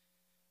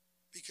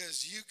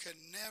 because you can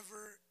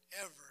never,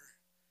 ever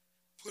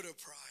put a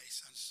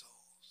price on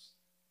souls.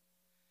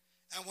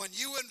 And when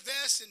you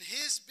invest in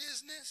his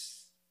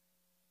business,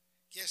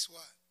 guess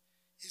what?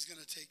 He's going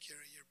to take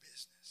care of your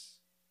business.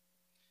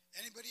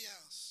 Anybody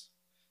else?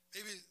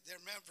 Maybe they're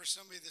meant for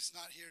somebody that's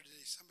not here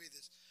today, somebody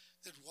that's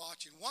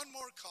watching. One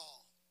more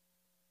call.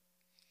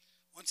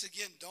 Once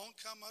again, don't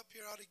come up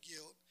here out of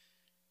guilt.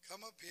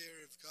 Come up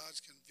here if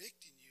God's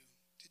convicting you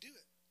to do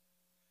it.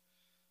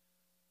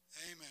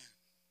 Amen.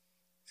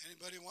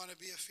 Anybody want to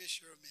be a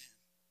fisher of men?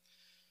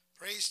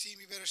 Praise team,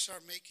 you better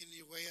start making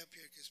your way up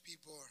here, because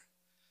people are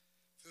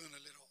feeling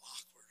a little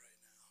awkward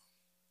right now.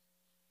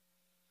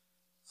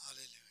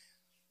 Hallelujah.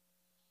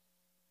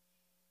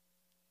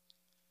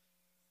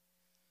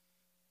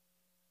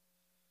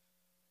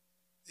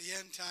 The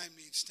end time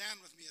need.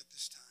 Stand with me at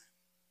this time.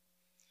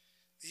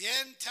 The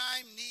end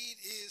time need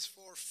is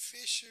for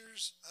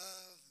fishers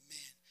of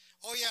men.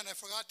 Oh yeah, and I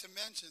forgot to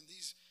mention,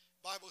 these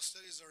Bible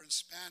studies are in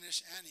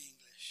Spanish and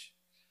English.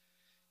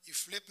 You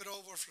flip it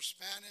over for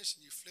Spanish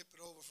and you flip it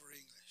over for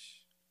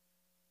English.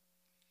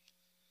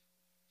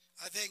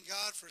 I thank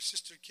God for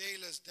Sister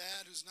Kayla's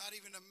dad, who's not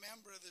even a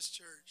member of this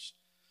church,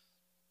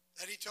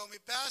 that he told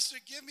me, Pastor,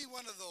 give me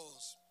one of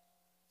those.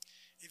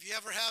 If you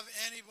ever have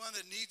anyone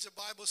that needs a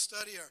Bible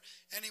study or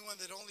anyone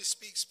that only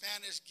speaks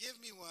Spanish, give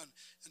me one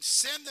and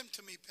send them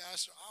to me,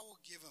 Pastor. I will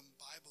give them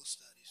Bible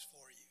studies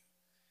for you.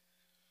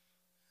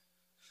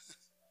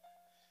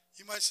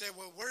 You might say,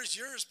 well, where's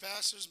yours,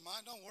 Pastor's?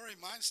 Mine, don't worry,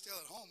 mine's still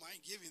at home. I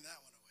ain't giving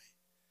that one away.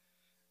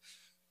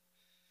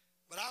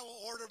 But I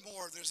will order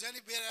more. If there's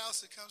anybody else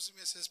that comes to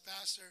me and says,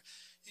 Pastor,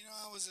 you know,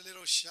 I was a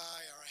little shy,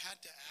 or I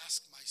had to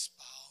ask my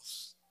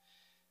spouse.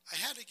 I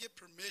had to get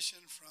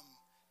permission from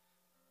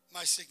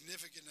my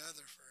significant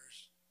other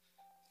first.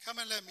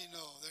 Come and let me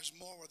know. There's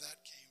more where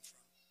that came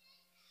from.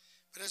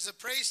 But as the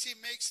praise team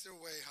makes their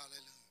way,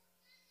 hallelujah.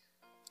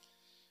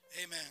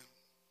 Amen.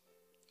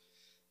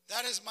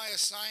 That is my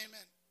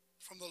assignment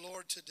from the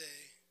Lord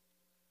today,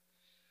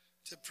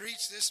 to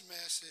preach this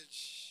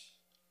message.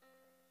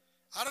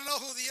 I don't know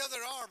who the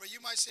other are, but you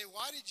might say,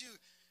 why did you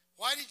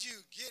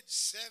get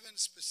 7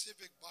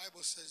 specific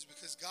Bible studies?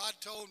 Because God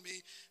told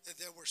me that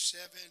there were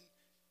 7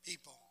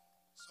 people.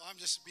 So I'm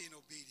just being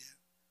obedient.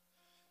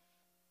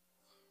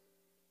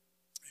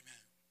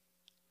 Amen.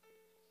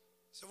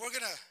 So we're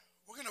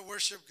gonna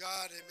worship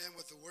God, amen,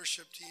 with the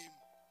worship team.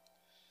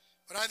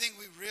 But I think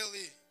we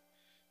really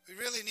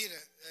need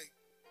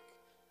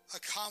a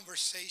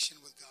conversation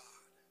with God.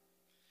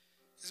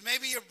 Because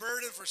maybe your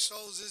burden for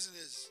souls isn't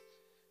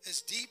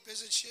as deep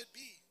as it should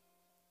be.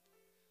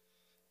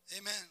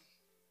 Amen.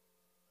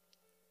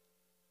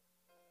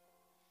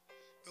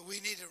 But we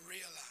need to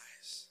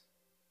realize,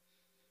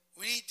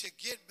 we need to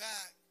get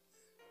back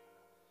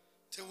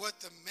to what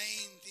the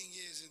main thing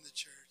is in the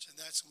church, and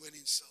that's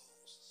winning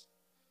souls.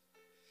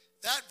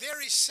 That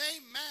very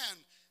same man,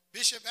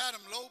 Bishop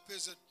Adam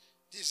Lopez,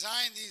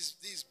 designed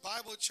these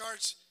Bible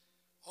charts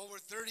over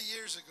 30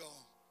 years ago.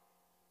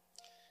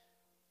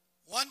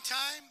 One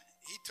time,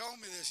 he told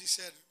me this. He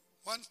said,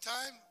 one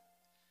time,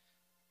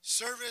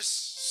 service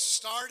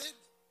started.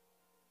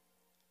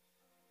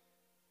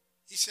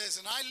 He says,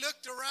 and I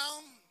looked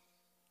around.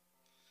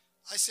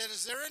 I said,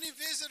 is there any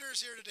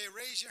visitors here today?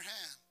 Raise your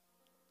hand.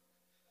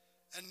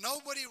 And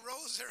nobody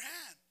rose their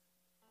hand.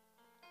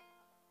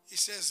 He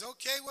says,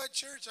 okay, what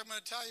church? I'm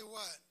going to tell you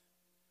what.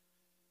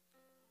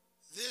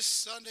 This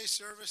Sunday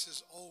service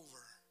is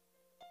over.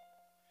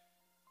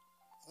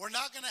 We're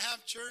not going to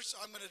have church.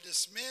 I'm going to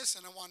dismiss,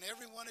 and I want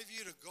every one of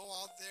you to go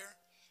out there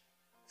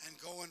and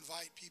go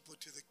invite people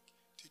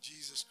to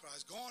Jesus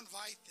Christ. Go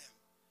invite them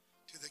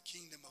to the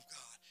kingdom of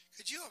God.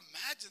 Could you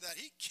imagine that?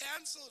 He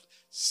canceled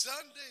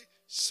Sunday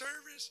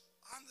service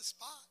on the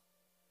spot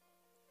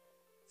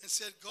and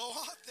said, go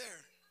out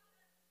there.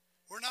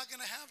 We're not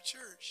going to have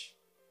church.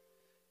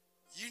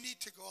 You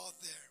need to go out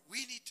there.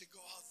 We need to go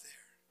out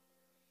there.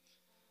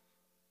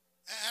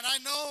 And I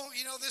know,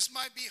 this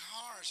might be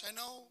harsh. I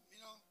know,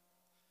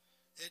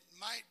 it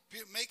might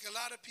make a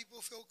lot of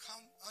people feel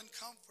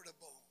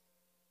uncomfortable.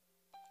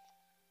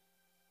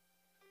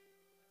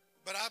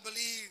 But I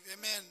believe,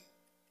 amen,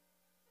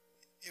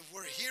 if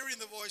we're hearing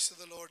the voice of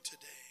the Lord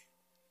today,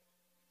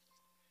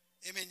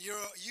 amen, you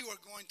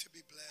are going to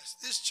be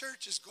blessed. This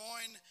church is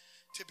going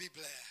to be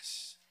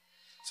blessed.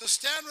 So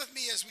stand with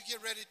me as we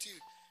get ready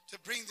to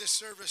bring this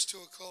service to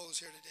a close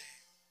here today.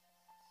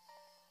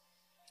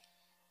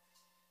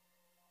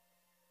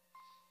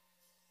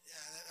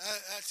 Yeah,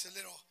 that's a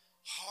little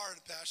hard,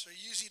 Pastor. I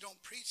usually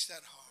don't preach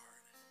that hard.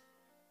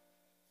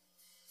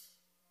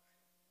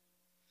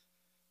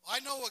 I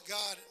know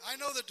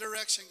the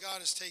direction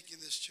God is taking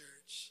this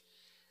church.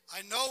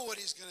 I know what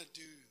he's going to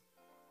do.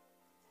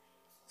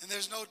 And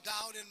there's no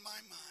doubt in my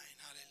mind.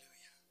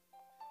 Hallelujah.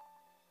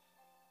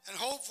 And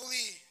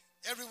hopefully,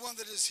 everyone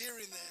that is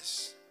hearing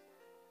this,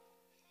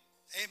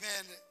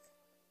 amen,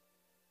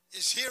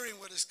 is hearing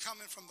what is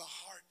coming from the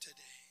heart today.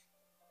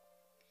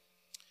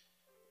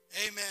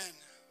 Amen.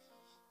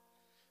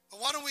 But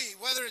why don't we,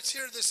 whether it's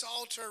here at this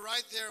altar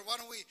right there, why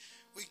don't we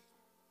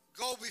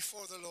go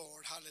before the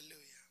Lord.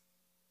 Hallelujah.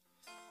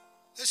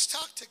 Let's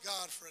talk to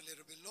God for a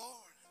little bit.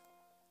 Lord,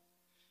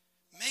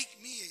 make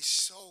me a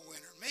soul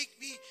winner. Make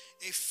me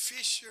a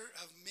fisher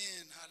of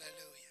men.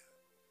 Hallelujah.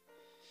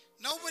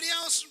 Nobody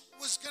else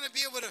was going to be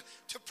able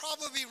to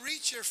probably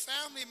reach your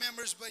family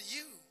members but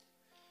you.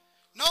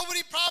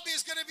 Nobody probably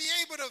is going to be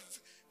able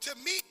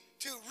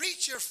to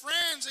reach your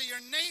friends or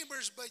your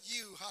neighbors but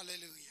you.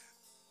 Hallelujah.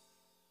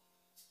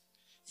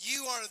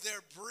 You are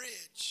their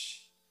bridge.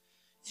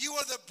 You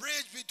are the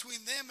bridge between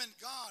them and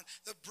God,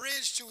 the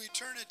bridge to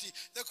eternity.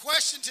 The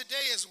question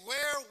today is,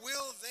 where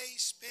will they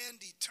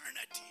spend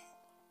eternity?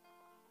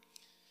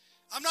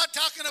 I'm not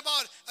talking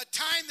about a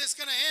time that's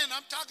going to end.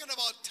 I'm talking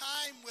about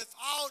time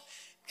without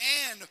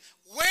end.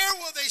 Where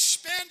will they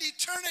spend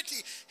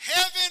eternity?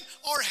 Heaven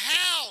or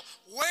hell?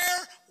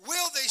 Where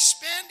will they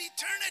spend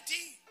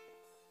eternity?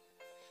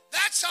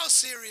 That's how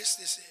serious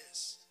this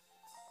is.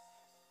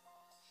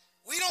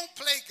 We don't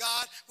play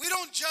God. We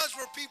don't judge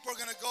where people are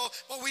going to go.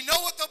 But we know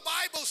what the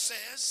Bible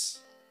says.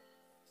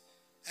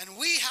 And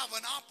we have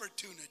an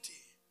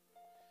opportunity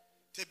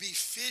to be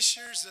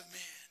fishers of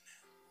men.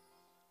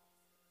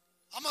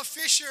 I'm a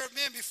fisher of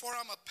men before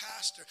I'm a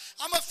pastor.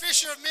 I'm a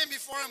fisher of men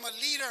before I'm a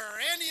leader or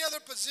any other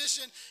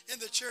position in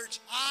the church.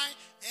 I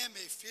am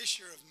a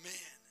fisher of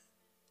men.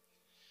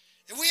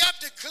 And we have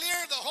to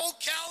clear the whole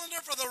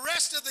calendar for the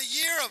rest of the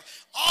year of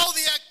all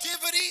the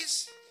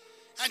activities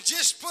and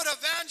just put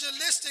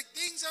evangelistic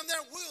things on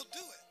there. We'll do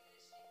it.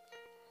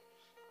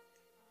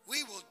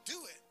 We will do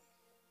it.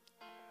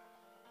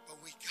 But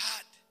we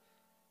got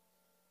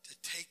to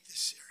take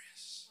this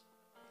serious.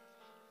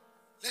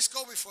 Let's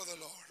go before the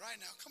Lord right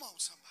now. Come on,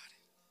 somebody.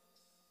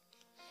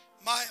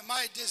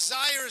 My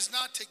desire is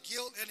not to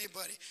guilt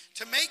anybody,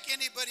 to make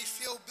anybody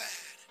feel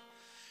bad.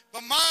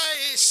 But my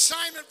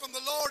assignment from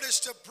the Lord is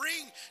to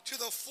bring to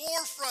the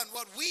forefront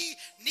what we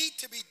need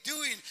to be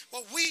doing,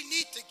 what we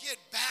need to get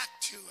back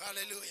to,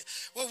 hallelujah.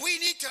 What we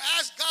need to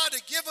ask God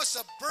to give us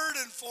a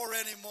burden for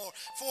anymore,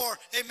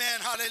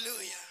 amen,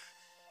 hallelujah.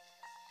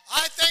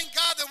 I thank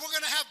God that we're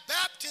going to have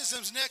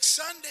baptisms next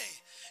Sunday.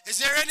 Is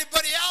there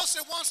anybody else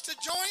that wants to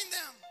join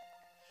them?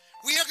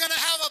 We are going to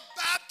have a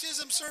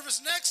baptism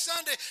service next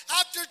Sunday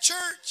after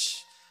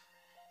church.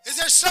 Is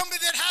there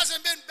somebody that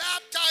hasn't been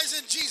baptized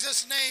in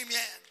Jesus' name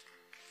yet?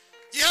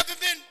 You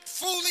haven't been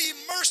fully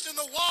immersed in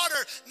the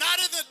water, not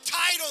in the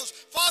titles,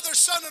 Father,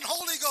 Son, and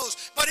Holy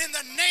Ghost, but in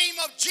the name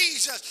of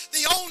Jesus,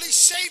 the only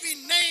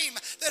saving name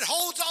that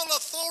holds all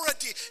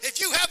authority. If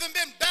you haven't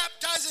been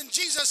baptized in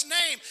Jesus'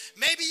 name,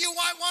 maybe you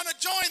might want to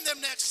join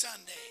them next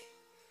Sunday.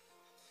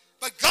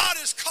 But God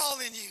is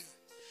calling you.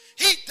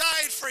 He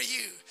died for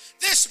you.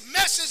 This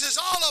message is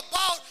all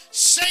about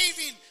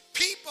saving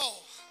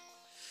people,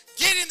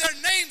 getting their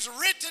names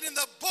written in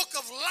the book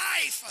of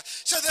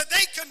life so that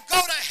they can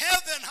go to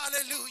heaven.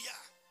 Hallelujah.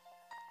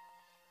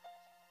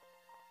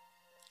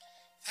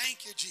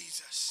 Thank you,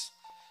 Jesus.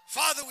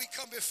 Father, we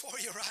come before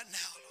you right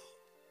now,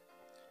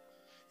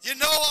 Lord. You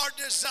know our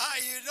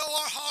desire. You know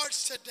our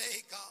hearts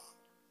today, God.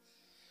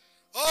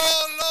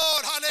 Oh,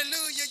 Lord,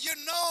 hallelujah.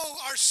 You know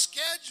our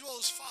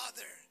schedules,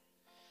 Father.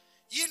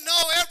 You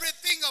know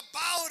everything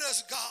about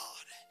us, God.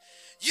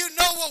 You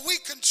know what we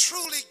can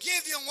truly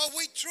give you and what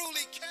we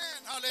truly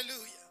can.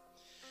 Hallelujah.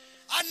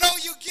 I know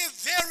you give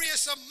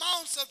various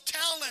amounts of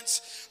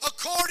talents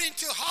according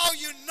to how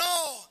you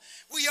know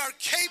we are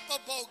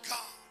capable,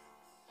 God.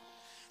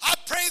 I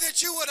pray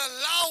that you would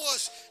allow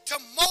us to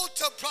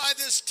multiply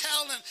this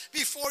talent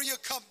before you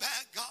come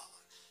back, God.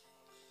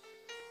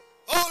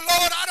 Oh,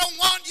 Lord, I don't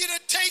want you to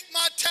take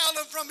my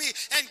talent from me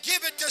and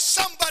give it to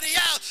somebody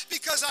else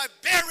because I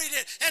buried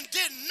it and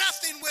did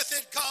nothing with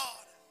it, God.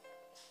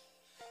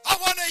 I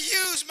want to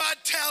use my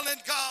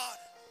talent, God,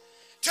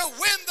 to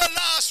win the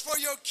lost for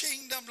your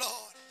kingdom,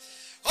 Lord.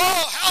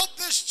 Oh, help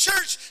this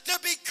church to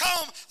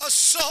become a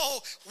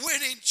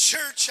soul-winning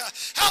church.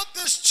 Help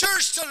this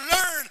church to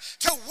learn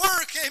to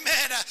work,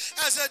 amen,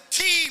 as a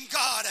team,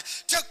 God,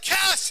 to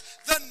cast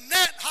the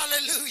net,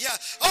 hallelujah.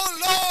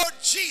 Oh, Lord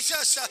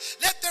Jesus,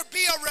 let there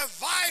be a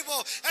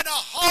revival and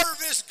a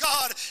harvest,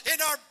 God, in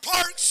our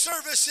park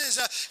services,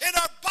 in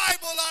our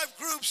Bible life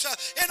groups,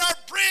 in our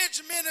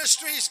bridge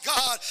ministries,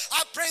 God.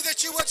 I pray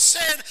that you would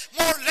send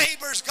more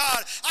laborers,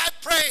 God. I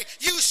pray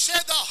you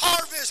said the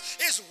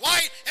harvest is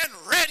white and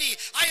ready.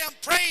 I am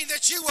praying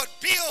that you would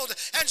build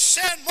and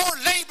send more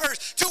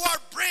laborers to our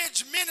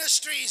bridge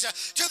ministries,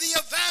 to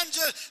the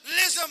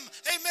evangelism,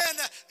 amen,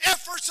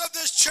 efforts of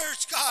this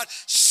church, God.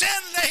 Send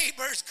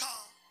laborers, God.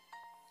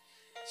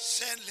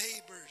 Send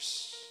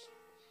laborers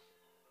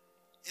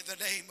in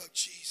the name of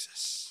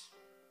Jesus.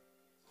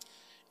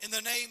 In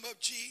the name of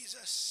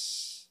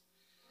Jesus,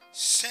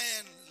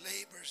 send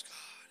laborers,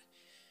 God.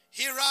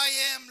 Here I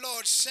am,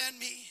 Lord, send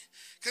me.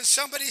 Can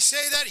somebody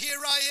say that? Here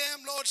I am,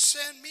 Lord,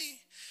 send me.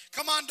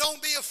 Come on,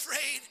 don't be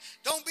afraid.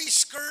 Don't be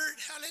scared.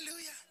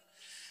 Hallelujah.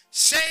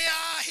 Say,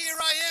 here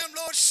I am,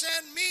 Lord,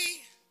 send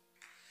me.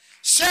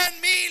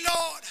 Send me,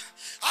 Lord.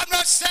 I'm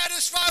not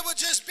satisfied with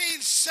just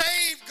being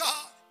saved,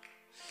 God,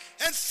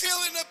 and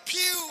filling a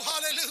pew.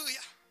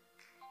 Hallelujah.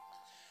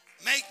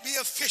 Make me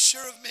a fisher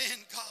of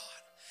men, God.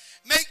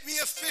 Make me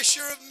a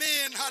fisher of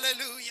men.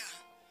 Hallelujah.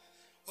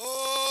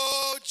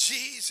 Oh,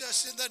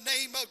 Jesus, in the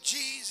name of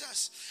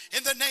Jesus,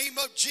 in the name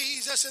of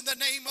Jesus, in the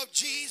name of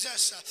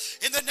Jesus,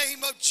 in the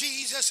name of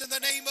Jesus, in the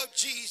name of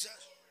Jesus.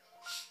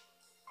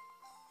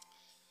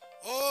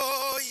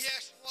 Oh,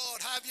 yes,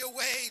 Lord, have your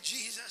way,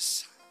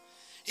 Jesus.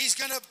 He's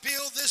going to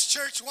build this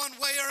church one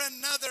way or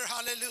another.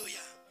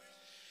 Hallelujah.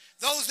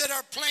 Those that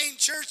are playing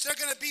church, they're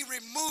going to be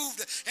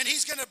removed, and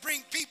he's going to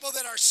bring people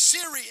that are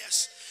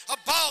serious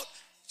about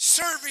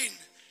serving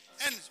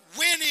and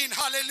winning.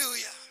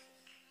 Hallelujah.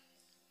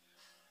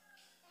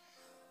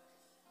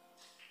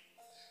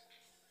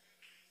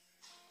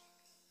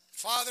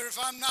 Father, if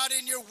I'm not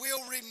in your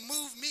will,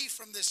 remove me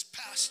from this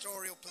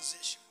pastoral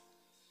position.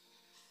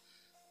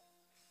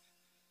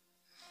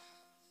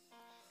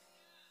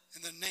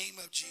 In the name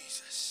of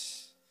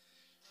Jesus,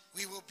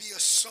 we will be a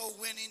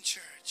soul-winning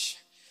church.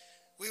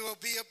 We will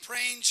be a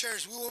praying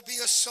church. We will be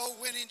a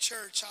soul-winning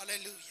church.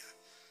 Hallelujah.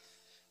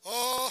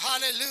 Oh,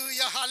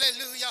 hallelujah,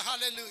 hallelujah,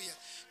 hallelujah.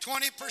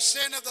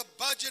 20% of the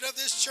budget of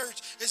this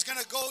church is going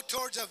to go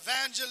towards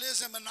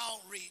evangelism and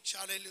outreach.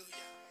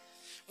 Hallelujah.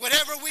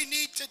 Whatever we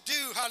need to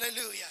do,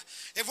 hallelujah.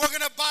 If we're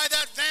going to buy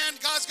that van,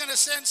 God's going to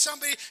send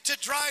somebody to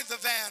drive the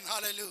van,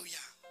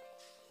 hallelujah.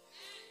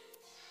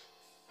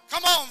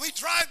 Come on, we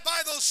drive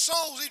by those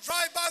souls. We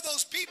drive by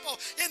those people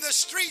in the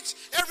streets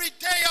every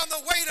day on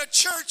the way to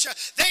church.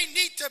 They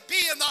need to be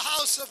in the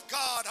house of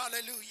God,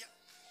 hallelujah.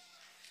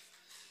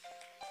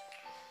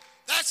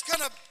 That's going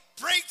to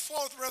break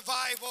forth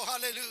revival,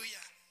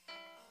 hallelujah.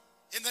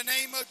 In the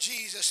name of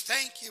Jesus,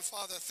 thank you,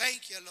 Father.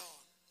 Thank you, Lord.